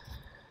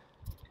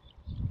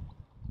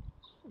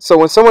 So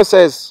when someone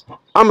says,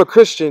 I'm a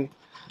Christian,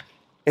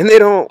 and they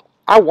don't,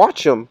 I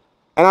watch them,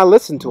 and I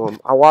listen to them.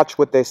 I watch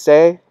what they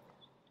say.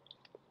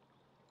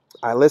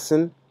 I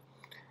listen.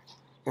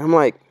 And I'm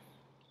like,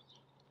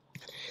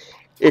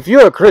 if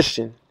you're a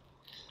Christian,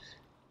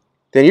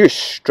 then you're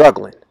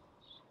struggling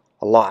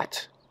a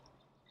lot.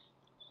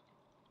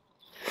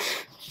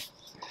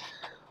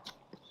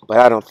 But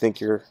I don't think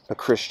you're a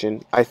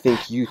Christian. I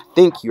think you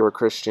think you're a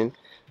Christian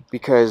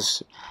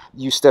because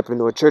you step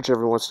into a church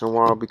every once in a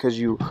while, because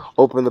you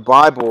open the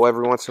Bible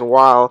every once in a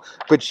while,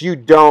 but you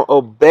don't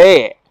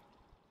obey it.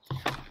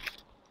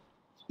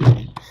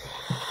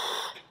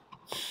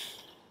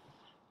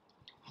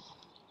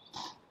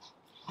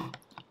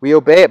 We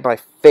obey it by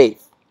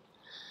faith.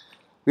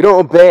 We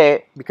don't obey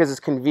it because it's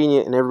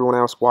convenient and everyone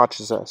else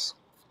watches us.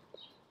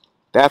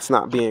 That's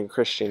not being a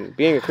Christian.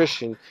 Being a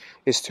Christian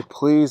is to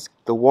please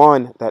the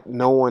one that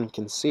no one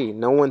can see.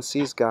 No one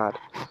sees God.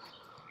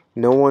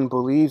 No one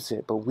believes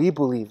it, but we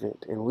believe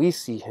it and we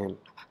see Him.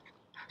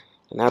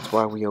 And that's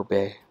why we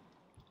obey.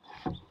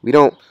 We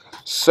don't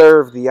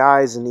serve the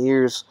eyes and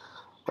ears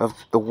of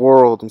the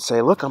world and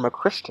say, look, I'm a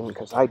Christian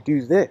because I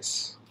do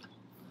this.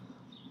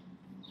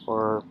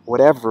 Or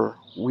whatever.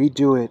 We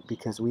do it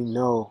because we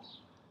know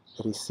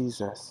that He sees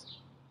us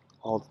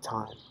all the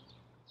time.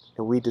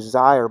 And we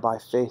desire by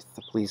faith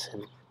to please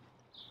Him.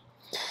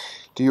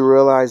 Do you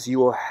realize you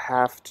will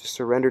have to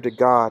surrender to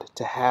God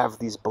to have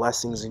these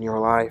blessings in your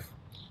life?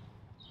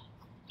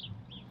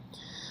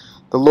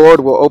 The Lord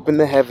will open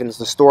the heavens,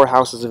 the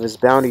storehouses of His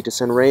bounty, to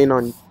send rain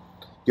on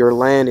your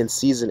land in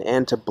season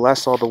and to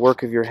bless all the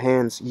work of your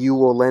hands. You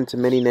will lend to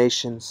many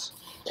nations,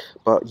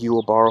 but you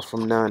will borrow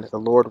from none. The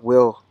Lord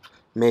will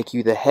make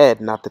you the head,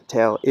 not the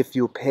tail, if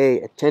you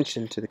pay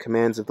attention to the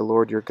commands of the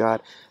Lord your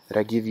God that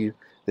I give you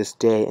this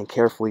day and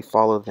carefully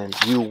follow them.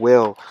 You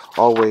will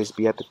always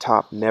be at the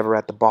top, never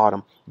at the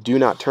bottom. Do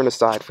not turn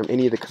aside from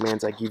any of the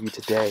commands I give you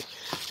today,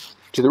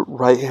 to the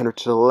right hand or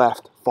to the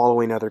left,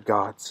 following other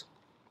gods.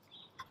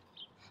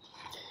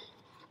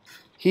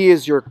 He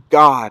is your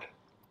God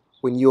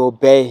when you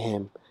obey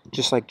Him,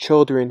 just like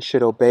children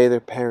should obey their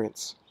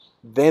parents.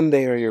 Then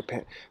they are your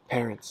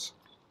parents.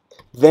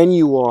 Then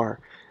you are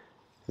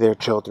their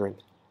children.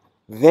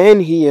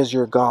 Then He is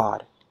your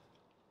God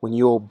when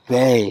you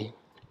obey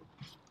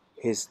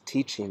His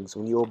teachings,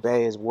 when you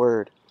obey His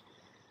word.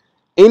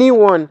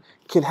 Anyone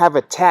can have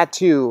a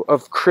tattoo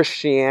of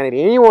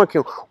Christianity. Anyone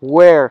can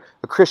wear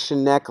a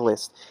Christian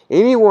necklace.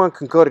 Anyone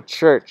can go to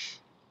church.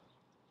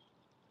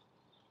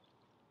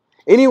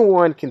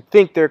 Anyone can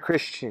think they're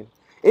Christian.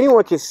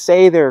 Anyone can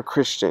say they're a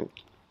Christian.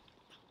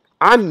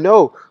 I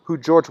know who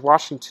George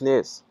Washington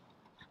is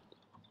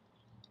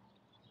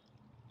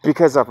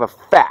because of a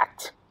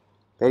fact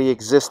that he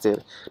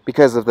existed,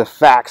 because of the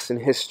facts in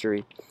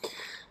history.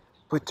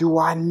 But do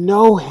I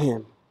know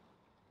him?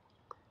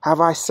 Have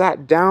I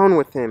sat down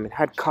with him and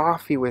had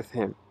coffee with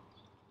him?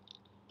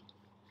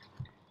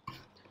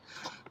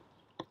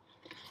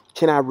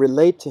 Can I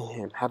relate to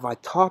him? Have I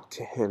talked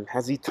to him?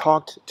 Has he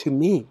talked to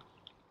me?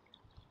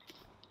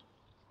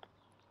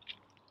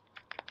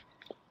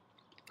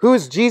 Who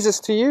is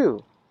Jesus to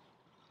you?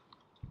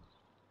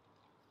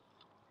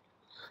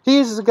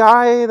 He's the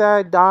guy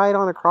that died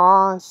on the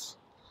cross.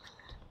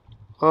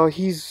 Oh,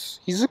 he's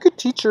a good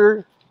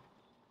teacher.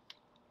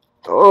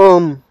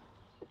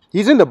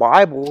 He's in the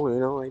Bible, you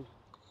know.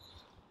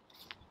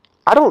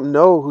 I don't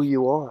know who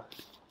you are.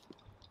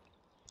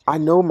 I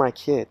know my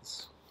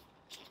kids.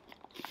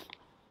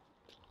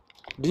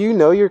 Do you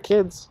know your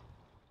kids?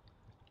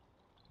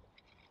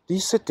 Do you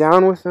sit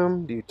down with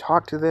them? Do you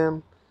talk to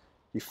them?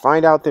 Do you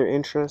find out their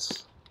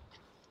interests?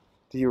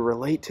 Do you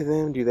relate to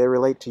them? Do they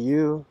relate to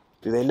you?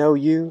 Do they know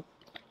you?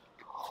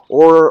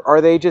 Or are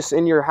they just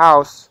in your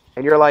house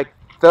and you're like,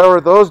 there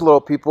are those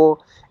little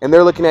people, and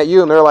they're looking at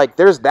you and they're like,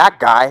 there's that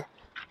guy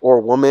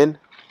or woman.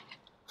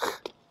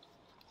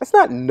 That's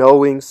not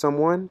knowing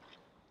someone.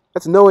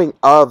 That's knowing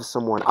of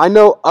someone. I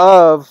know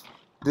of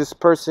this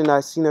person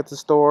I've seen at the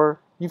store.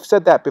 You've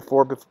said that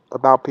before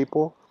about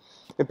people.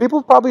 And people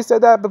have probably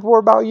said that before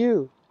about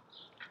you.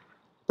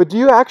 But do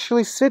you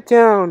actually sit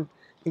down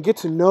and get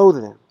to know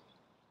them?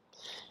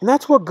 And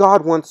that's what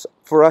God wants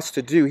for us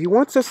to do. He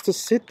wants us to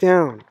sit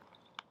down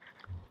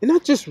and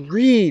not just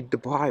read the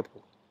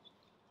Bible,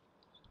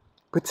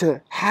 but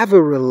to have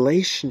a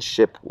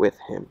relationship with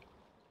Him.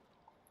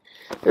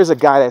 There's a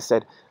guy that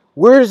said,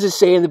 where does it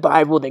say in the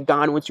Bible that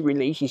God wants a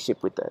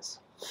relationship with us?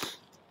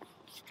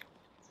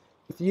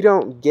 If you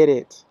don't get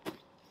it,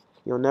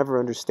 you'll never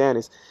understand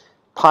it.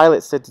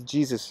 Pilate said to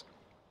Jesus,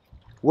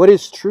 what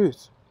is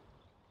truth?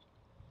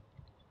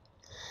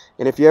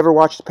 And if you ever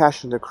watch The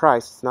Passion of the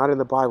Christ, it's not in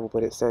the Bible,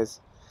 but it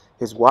says,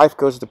 his wife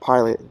goes to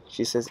Pilate.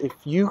 She says, if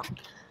you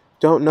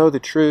don't know the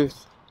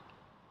truth,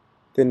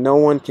 then no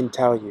one can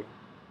tell you.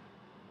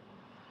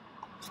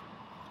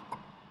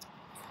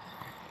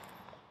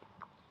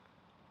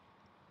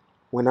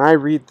 When I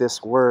read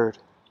this word,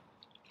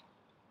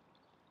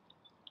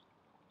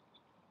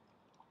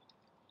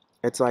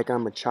 it's like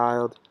I'm a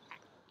child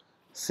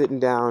sitting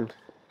down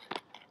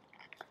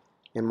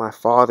and my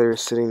father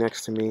is sitting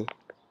next to me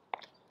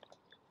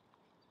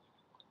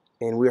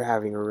and we're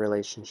having a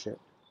relationship.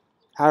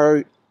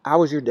 How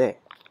was your day?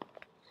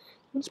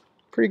 It's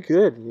pretty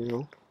good, you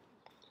know.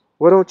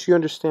 Why don't you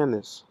understand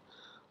this?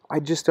 I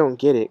just don't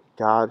get it,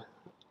 God.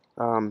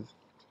 Kind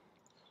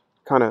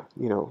of,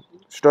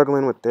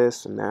 struggling with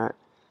this and that.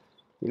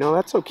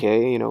 That's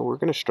okay. We're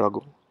going to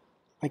struggle.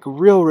 Like a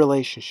real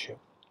relationship.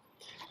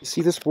 You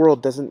see, this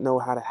world doesn't know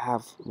how to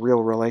have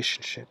real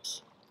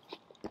relationships.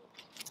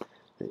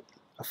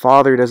 A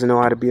father doesn't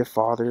know how to be a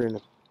father, and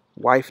a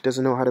wife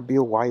doesn't know how to be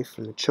a wife,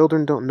 and the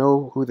children don't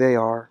know who they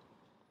are.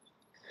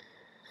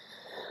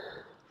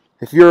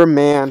 If you're a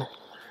man,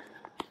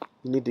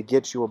 you need to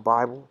get you a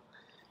Bible,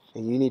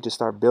 and you need to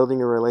start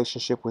building a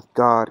relationship with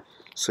God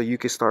so you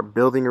can start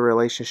building a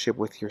relationship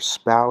with your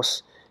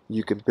spouse.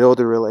 You can build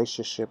a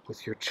relationship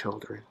with your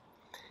children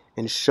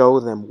and show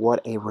them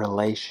what a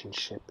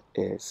relationship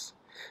is.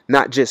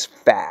 Not just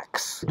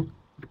facts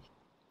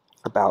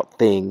about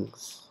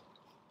things.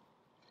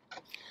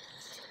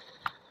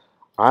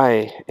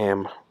 I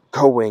am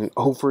going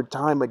over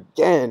time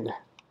again.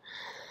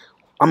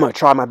 I'm going to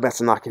try my best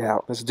to knock it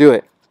out. Let's do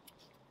it.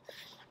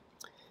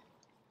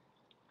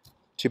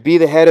 To be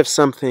the head of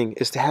something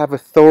is to have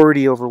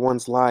authority over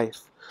one's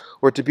life,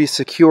 or to be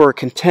secure or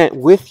content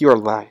with your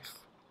life.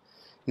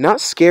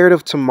 Not scared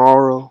of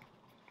tomorrow,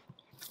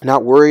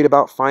 not worried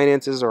about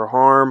finances or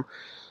harm,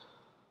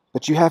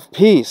 but you have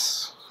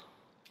peace.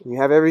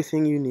 You have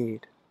everything you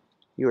need.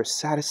 You are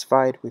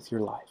satisfied with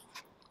your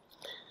life.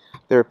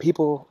 There are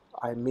people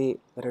I meet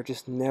that are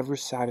just never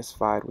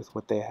satisfied with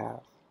what they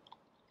have.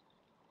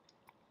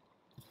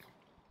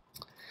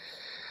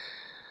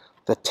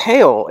 The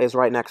tail is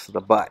right next to the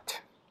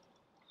butt.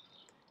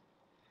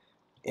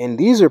 And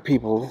these are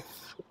people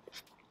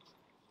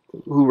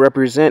who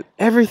represent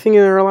everything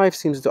in their life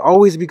seems to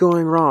always be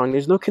going wrong.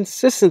 There's no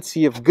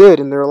consistency of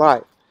good in their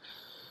life.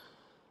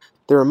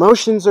 Their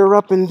emotions are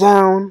up and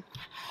down.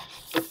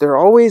 They're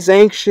always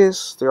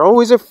anxious. They're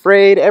always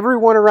afraid.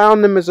 Everyone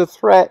around them is a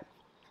threat.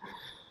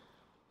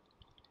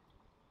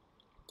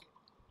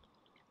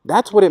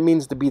 That's what it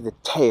means to be the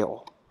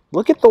tail.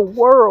 Look at the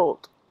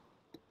world.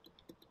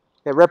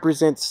 It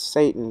represents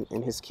Satan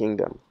and his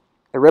kingdom.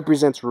 It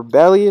represents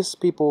rebellious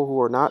people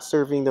who are not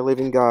serving the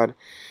living God.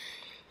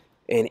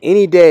 And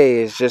any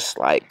day is just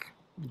like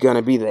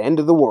gonna be the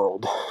end of the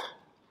world.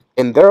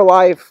 In their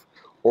life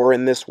or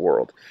in this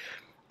world.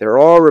 They're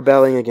all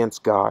rebelling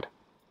against God.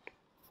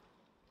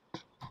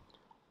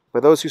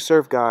 But those who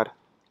serve God,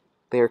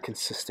 they are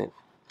consistent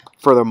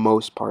for the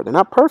most part. They're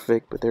not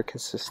perfect, but they're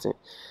consistent.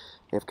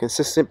 They have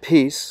consistent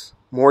peace,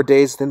 more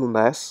days than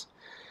less.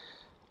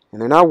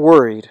 And they're not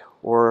worried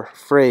or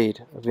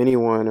afraid of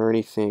anyone or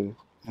anything,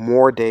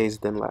 more days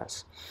than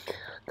less.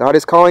 God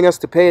is calling us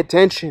to pay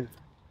attention,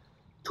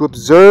 to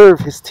observe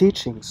His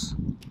teachings,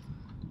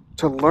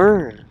 to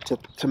learn, to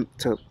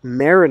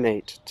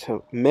marinate,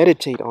 to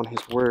meditate on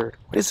His Word.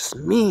 What does this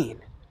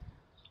mean?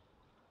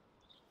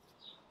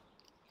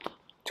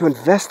 To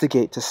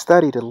investigate, to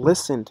study, to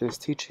listen to His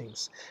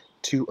teachings,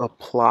 to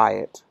apply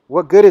it.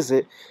 What good is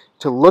it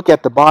to look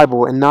at the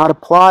Bible and not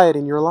apply it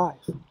in your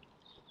life?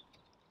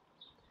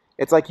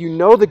 It's like you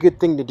know the good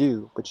thing to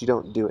do, but you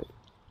don't do it.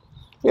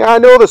 Yeah, I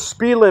know the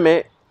speed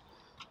limit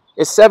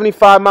is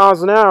 75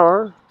 miles an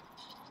hour,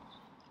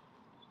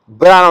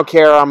 but I don't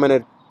care. I'm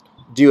going to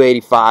do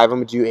 85. I'm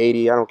going to do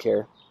 80. I don't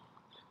care.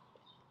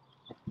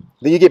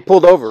 Then you get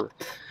pulled over.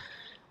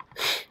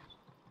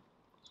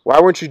 Why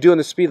weren't you doing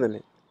the speed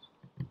limit?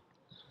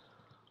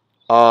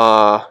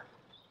 I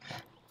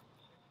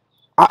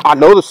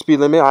know the speed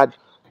limit.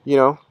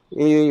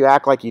 You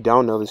act like you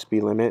don't know the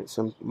speed limit.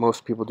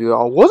 Most people do.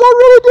 Oh, was I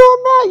really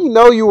doing that? You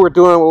know you were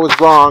doing what was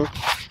wrong.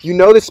 You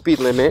know the speed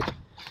limit.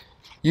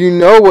 You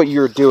know what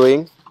you're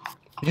doing.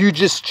 You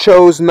just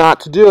chose not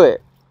to do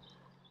it.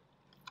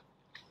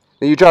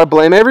 Then you try to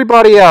blame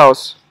everybody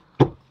else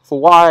for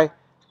why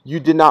you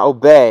did not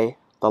obey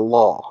the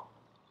law.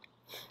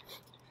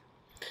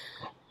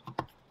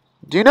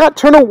 Do not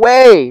turn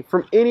away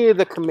from any of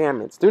the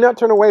commandments. Do not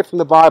turn away from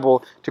the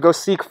Bible to go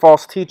seek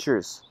false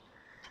teachers.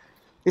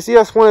 You see,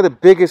 that's one of the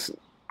biggest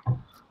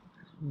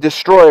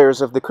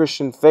destroyers of the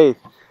Christian faith.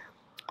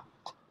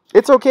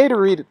 It's okay to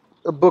read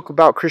a book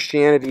about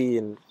Christianity,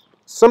 and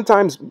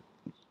sometimes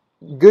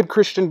good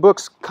Christian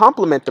books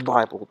complement the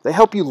Bible. They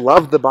help you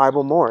love the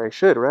Bible more. They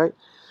should, right?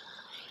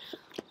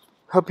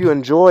 Help you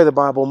enjoy the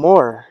Bible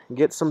more.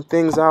 Get some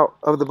things out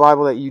of the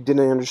Bible that you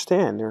didn't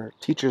understand. There are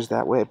teachers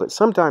that way. But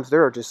sometimes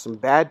there are just some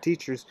bad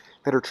teachers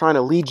that are trying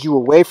to lead you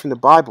away from the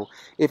Bible.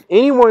 If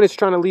anyone is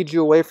trying to lead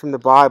you away from the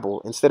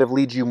Bible instead of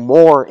lead you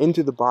more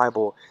into the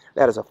Bible,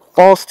 that is a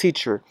false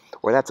teacher,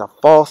 or that's a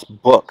false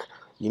book.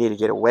 You need to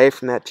get away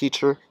from that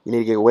teacher. You need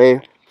to get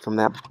away from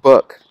that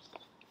book.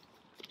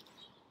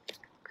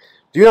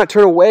 Do not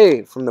turn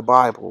away from the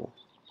Bible.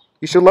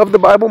 You should love the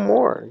Bible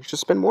more. You should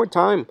spend more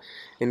time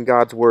in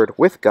God's Word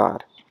with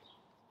God.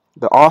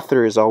 The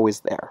author is always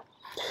there.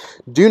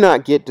 Do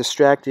not get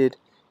distracted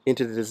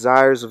into the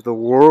desires of the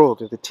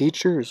world or the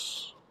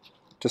teachers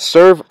to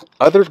serve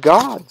other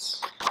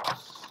gods.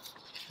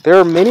 There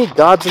are many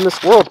gods in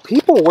this world.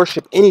 People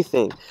worship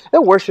anything.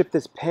 They'll worship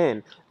this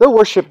pen. They'll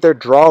worship their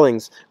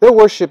drawings. They'll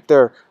worship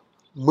their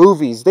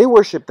movies. They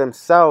worship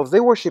themselves. They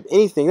worship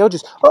anything. You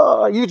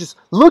just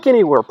look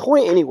anywhere,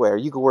 point anywhere,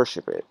 you can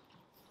worship it.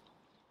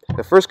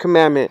 The first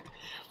commandment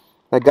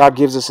that God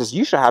gives us is,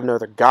 you shall have no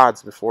other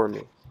gods before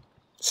me.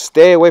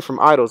 Stay away from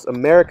idols.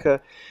 America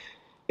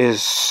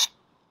is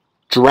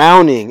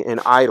drowning in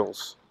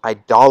idols,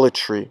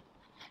 idolatry.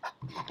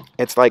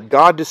 It's like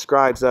God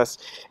describes us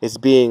as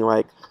being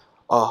like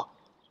a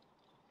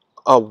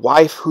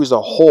wife who's a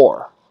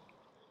whore.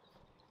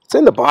 It's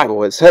in the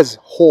Bible. It says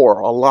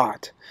whore a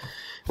lot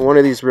in one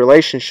of these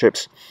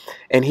relationships.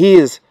 And he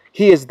is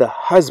the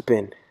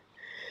husband.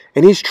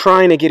 And he's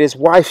trying to get his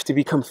wife to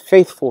become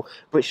faithful.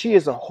 But she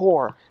is a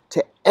whore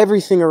to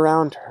everything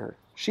around her.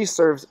 She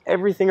serves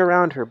everything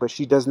around her, but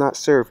she does not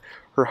serve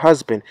her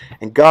husband.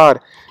 And God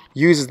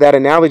uses that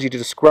analogy to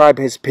describe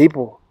his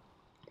people.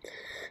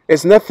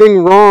 There's nothing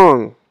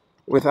wrong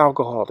with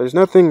alcohol. There's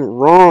nothing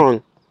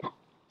wrong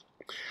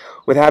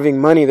with having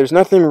money. There's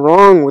nothing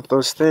wrong with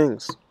those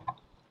things.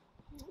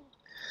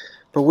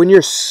 But when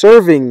you're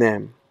serving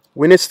them,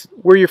 when it's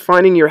where you're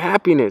finding your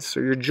happiness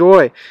or your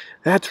joy,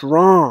 that's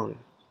wrong.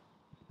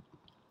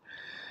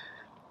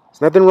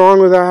 There's nothing wrong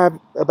with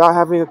about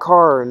having a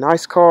car, a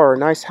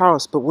nice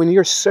house. But when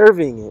you're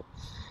serving it,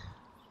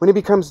 when it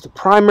becomes the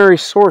primary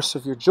source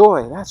of your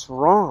joy, that's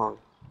wrong.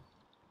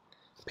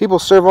 People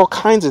serve all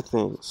kinds of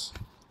things,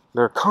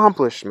 their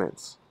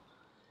accomplishments.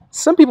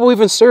 Some people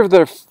even serve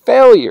their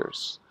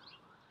failures.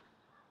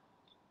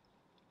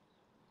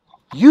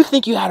 You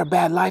think you had a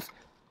bad life?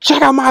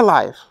 Check out my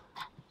life.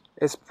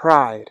 It's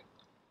pride.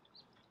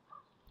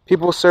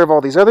 People serve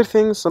all these other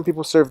things. Some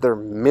people serve their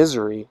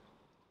misery.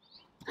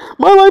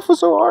 My life was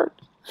so hard.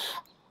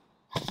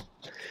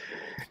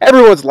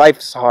 Everyone's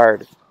life's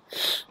hard.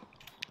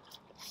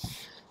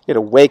 You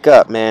gotta wake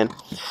up, man.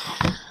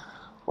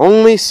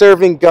 Only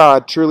serving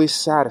God truly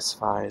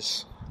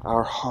satisfies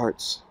our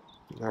hearts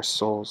and our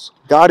souls.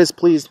 God is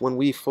pleased when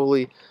we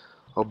fully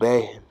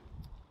obey Him.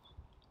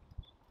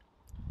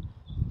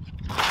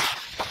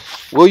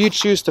 Will you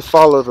choose to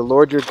follow the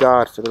Lord your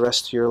God for the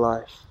rest of your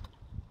life?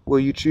 Will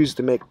you choose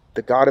to make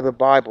the God of the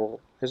Bible?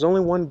 There's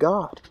only one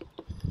God.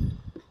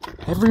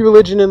 Every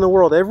religion in the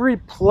world, every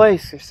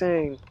place is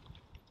saying,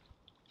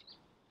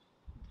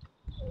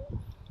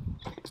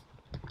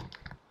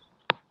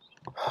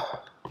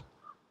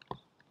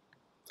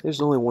 there's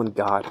only one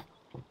God.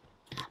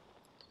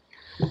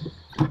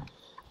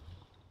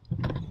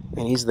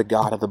 And He's the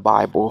God of the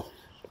Bible.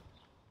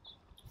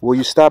 Will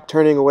you stop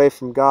turning away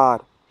from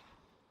God?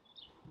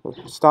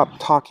 Stop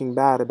talking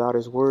bad about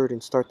His Word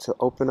and start to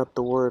open up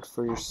the Word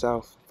for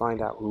yourself and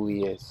find out who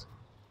He is?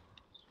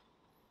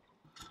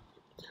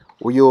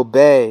 Will you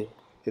obey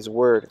His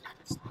Word?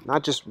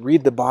 Not just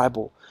read the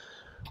Bible,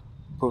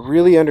 but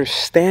really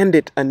understand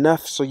it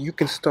enough so you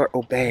can start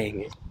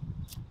obeying it.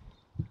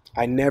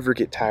 I never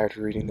get tired of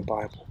reading the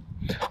Bible.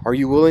 Are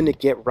you willing to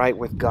get right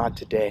with God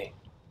today?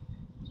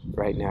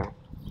 Right now.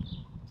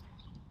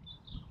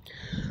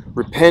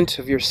 Repent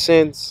of your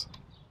sins.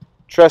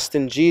 Trust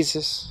in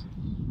Jesus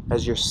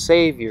as your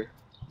Savior.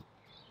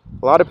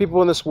 A lot of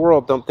people in this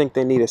world don't think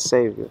they need a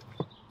Savior.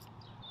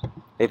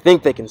 They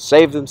think they can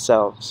save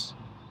themselves.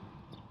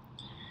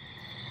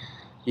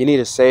 You need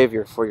a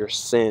Savior for your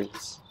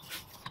sins.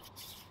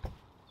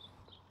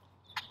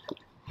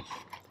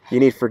 You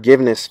need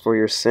forgiveness for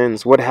your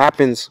sins. What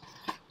happens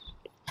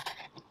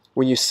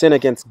when you sin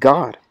against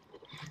God?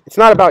 It's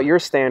not about your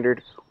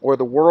standard or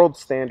the world's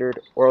standard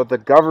or the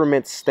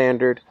government's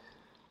standard.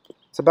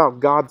 It's about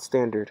God's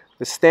standard.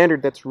 The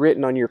standard that's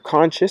written on your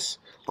conscience,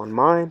 on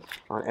mine,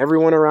 on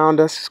everyone around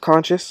us'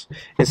 conscience.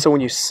 And so when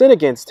you sin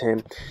against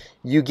Him,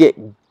 you get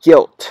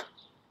guilt.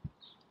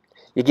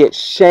 You get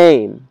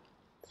shame.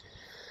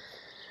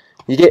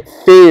 You get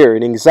fear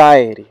and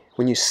anxiety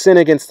when you sin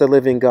against the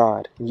living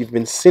God. And you've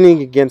been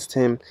sinning against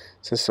Him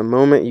since the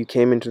moment you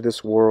came into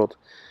this world.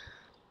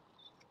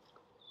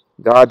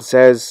 God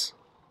says,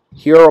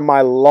 here are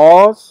my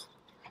laws.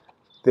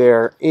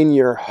 They're in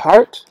your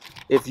heart.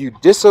 If you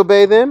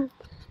disobey them,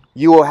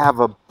 you will have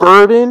a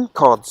burden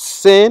called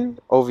sin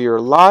over your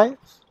life,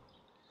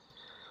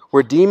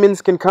 where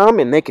demons can come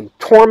and they can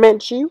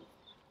torment you.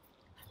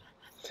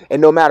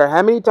 And no matter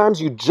how many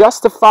times you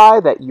justify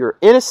that you're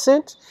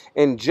innocent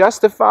and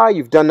justify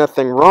you've done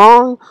nothing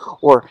wrong,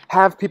 or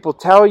have people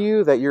tell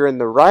you that you're in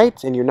the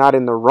right and you're not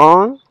in the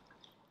wrong,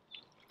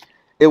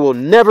 it will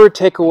never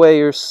take away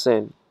your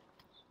sin.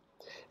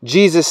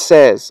 Jesus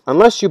says,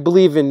 unless you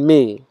believe in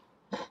me,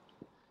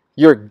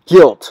 your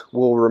guilt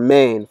will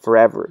remain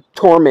forever,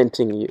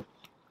 tormenting you.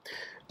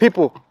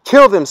 People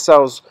kill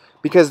themselves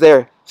because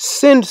they're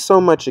sinned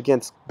so much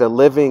against the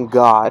living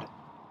God.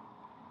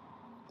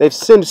 They've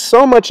sinned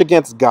so much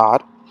against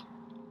God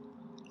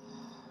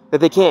that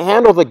they can't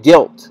handle the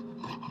guilt.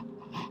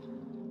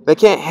 They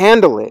can't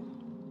handle it.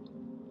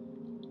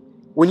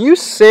 When you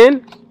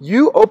sin,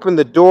 you open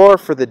the door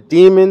for the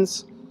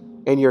demons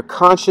and your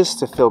conscience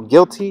to feel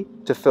guilty,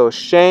 to feel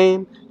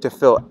shame, to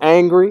feel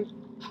angry.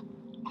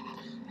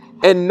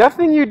 And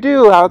nothing you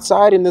do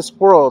outside in this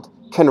world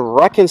can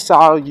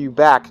reconcile you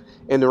back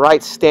in the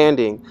right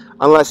standing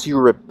unless you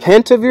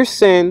repent of your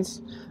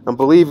sins and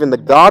believe in the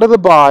God of the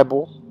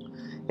Bible,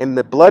 and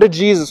the blood of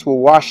Jesus will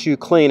wash you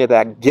clean of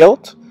that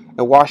guilt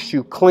and wash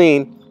you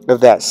clean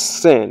of that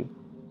sin.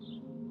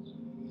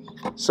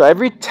 So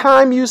every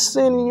time you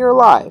sin in your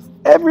life,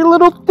 every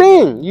little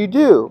thing you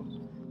do,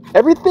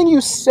 everything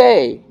you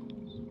say,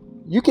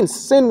 you can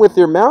sin with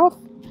your mouth,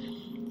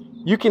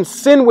 You can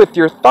sin with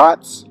your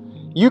thoughts.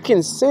 You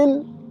can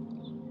sin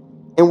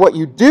in what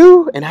you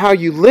do and how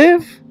you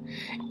live.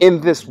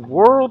 And this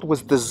world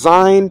was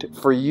designed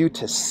for you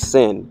to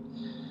sin.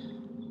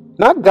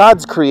 Not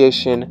God's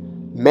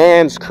creation,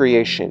 man's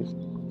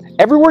creation.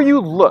 Everywhere you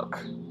look,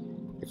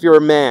 if you're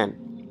a man,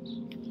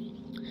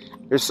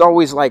 there's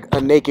always like a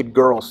naked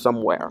girl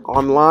somewhere.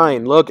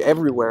 Online, look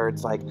everywhere.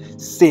 It's like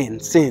sin,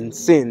 sin,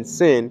 sin,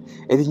 sin.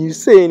 And then you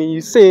sin and you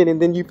sin.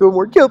 And then you feel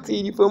more guilty.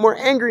 And you feel more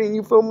angry. And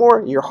you feel more.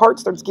 And your heart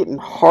starts getting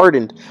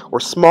hardened or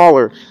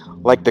smaller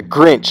like the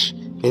Grinch.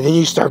 And then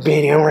you start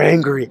being more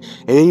angry.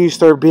 And then you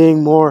start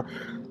being more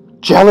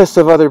jealous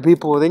of other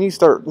people. And then you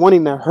start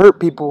wanting to hurt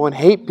people and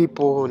hate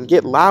people and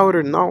get louder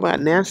and all that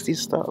nasty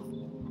stuff.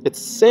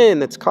 It's sin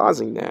that's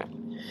causing that.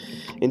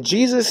 And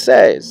Jesus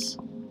says,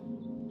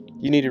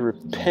 you need to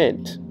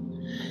repent.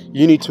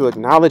 You need to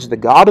acknowledge the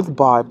God of the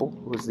Bible,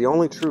 who is the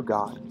only true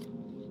God.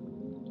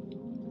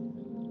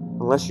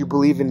 Unless you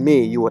believe in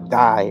me, you will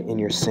die in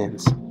your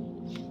sins.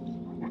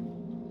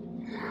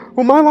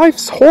 Well, my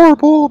life's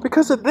horrible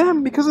because of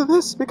them, because of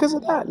this, because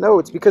of that. No,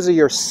 it's because of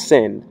your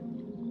sin.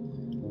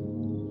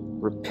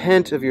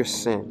 Repent of your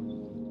sin.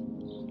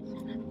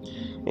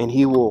 And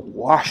he will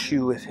wash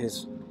you with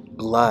his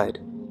blood.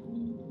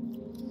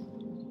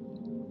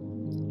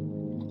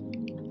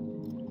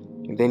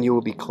 And then you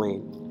will be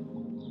clean.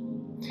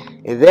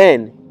 And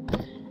then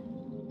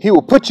he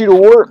will put you to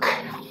work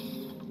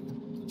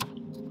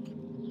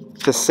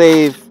to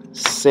save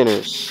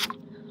sinners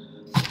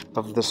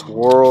of this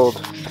world.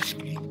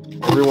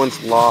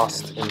 Everyone's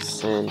lost in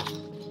sin.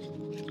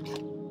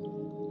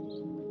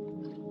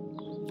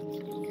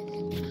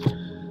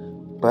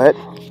 But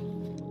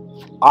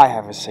I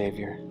have a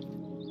Savior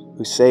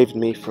who saved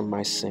me from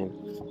my sin.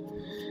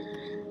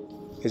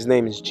 His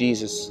name is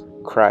Jesus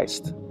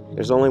Christ.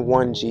 There's only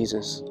one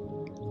Jesus.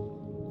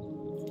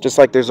 Just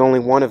like there's only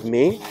one of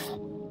me,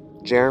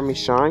 Jeromie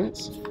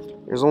Shines,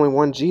 there's only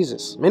one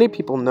Jesus. Many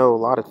people know a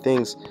lot of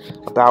things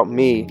about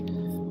me,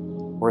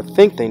 or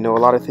think they know a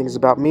lot of things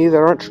about me that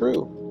aren't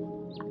true.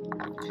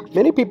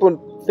 Many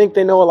people think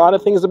they know a lot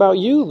of things about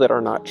you that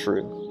are not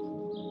true.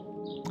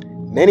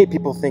 Many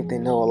people think they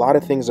know a lot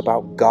of things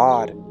about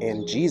God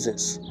and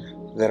Jesus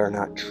that are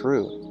not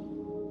true.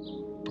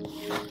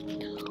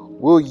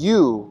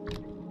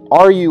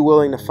 Are you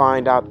willing to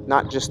find out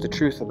not just the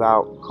truth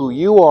about who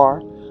you are,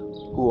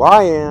 who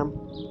I am,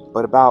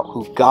 but about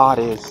who God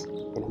is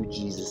and who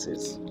Jesus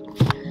is?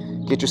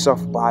 Get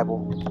yourself a Bible,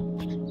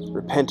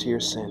 repent of your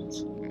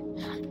sins,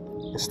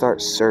 and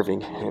start serving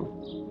him.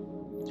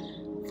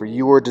 For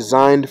you were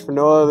designed for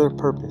no other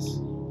purpose.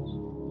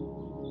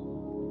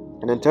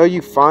 And until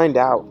you find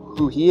out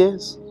who he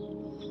is,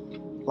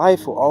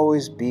 life will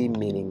always be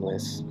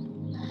meaningless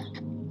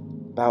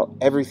about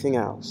everything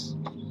else.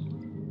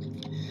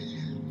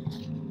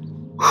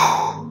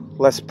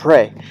 Let's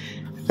pray.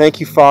 Thank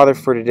you, Father,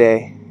 for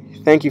today.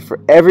 Thank you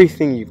for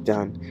everything you've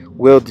done,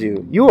 will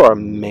do. You are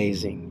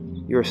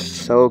amazing. You're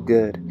so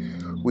good.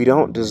 We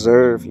don't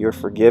deserve your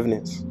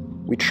forgiveness.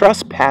 We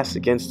trespass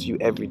against you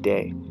every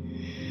day.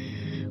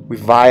 We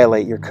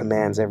violate your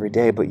commands every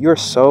day, but you're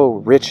so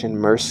rich in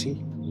mercy.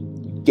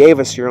 You gave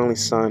us your only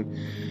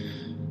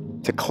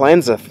Son to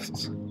cleanse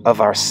us of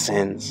our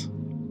sins,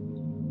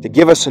 to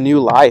give us a new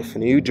life, a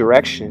new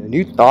direction,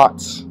 new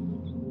thoughts,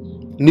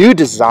 new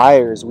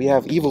desires. We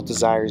have evil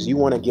desires. You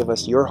want to give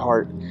us your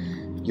heart.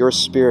 Your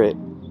spirit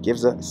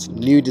gives us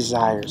new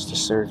desires to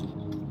serve you.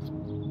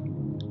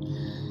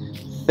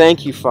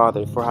 Thank you,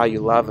 Father, for how you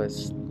love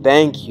us.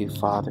 Thank you,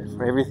 Father,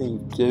 for everything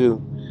you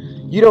do.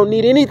 You don't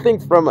need anything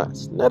from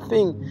us.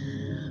 Nothing.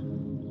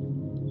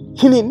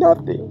 You need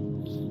nothing.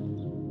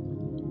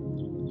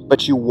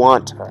 But you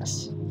want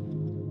us.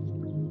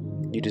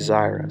 You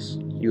desire us.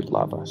 You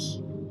love us.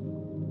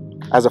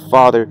 As a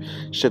father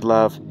should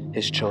love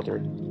his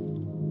children.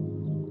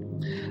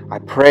 I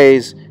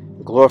praise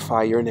and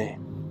glorify your name,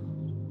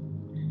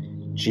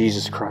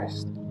 Jesus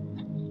Christ.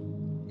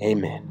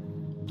 Amen.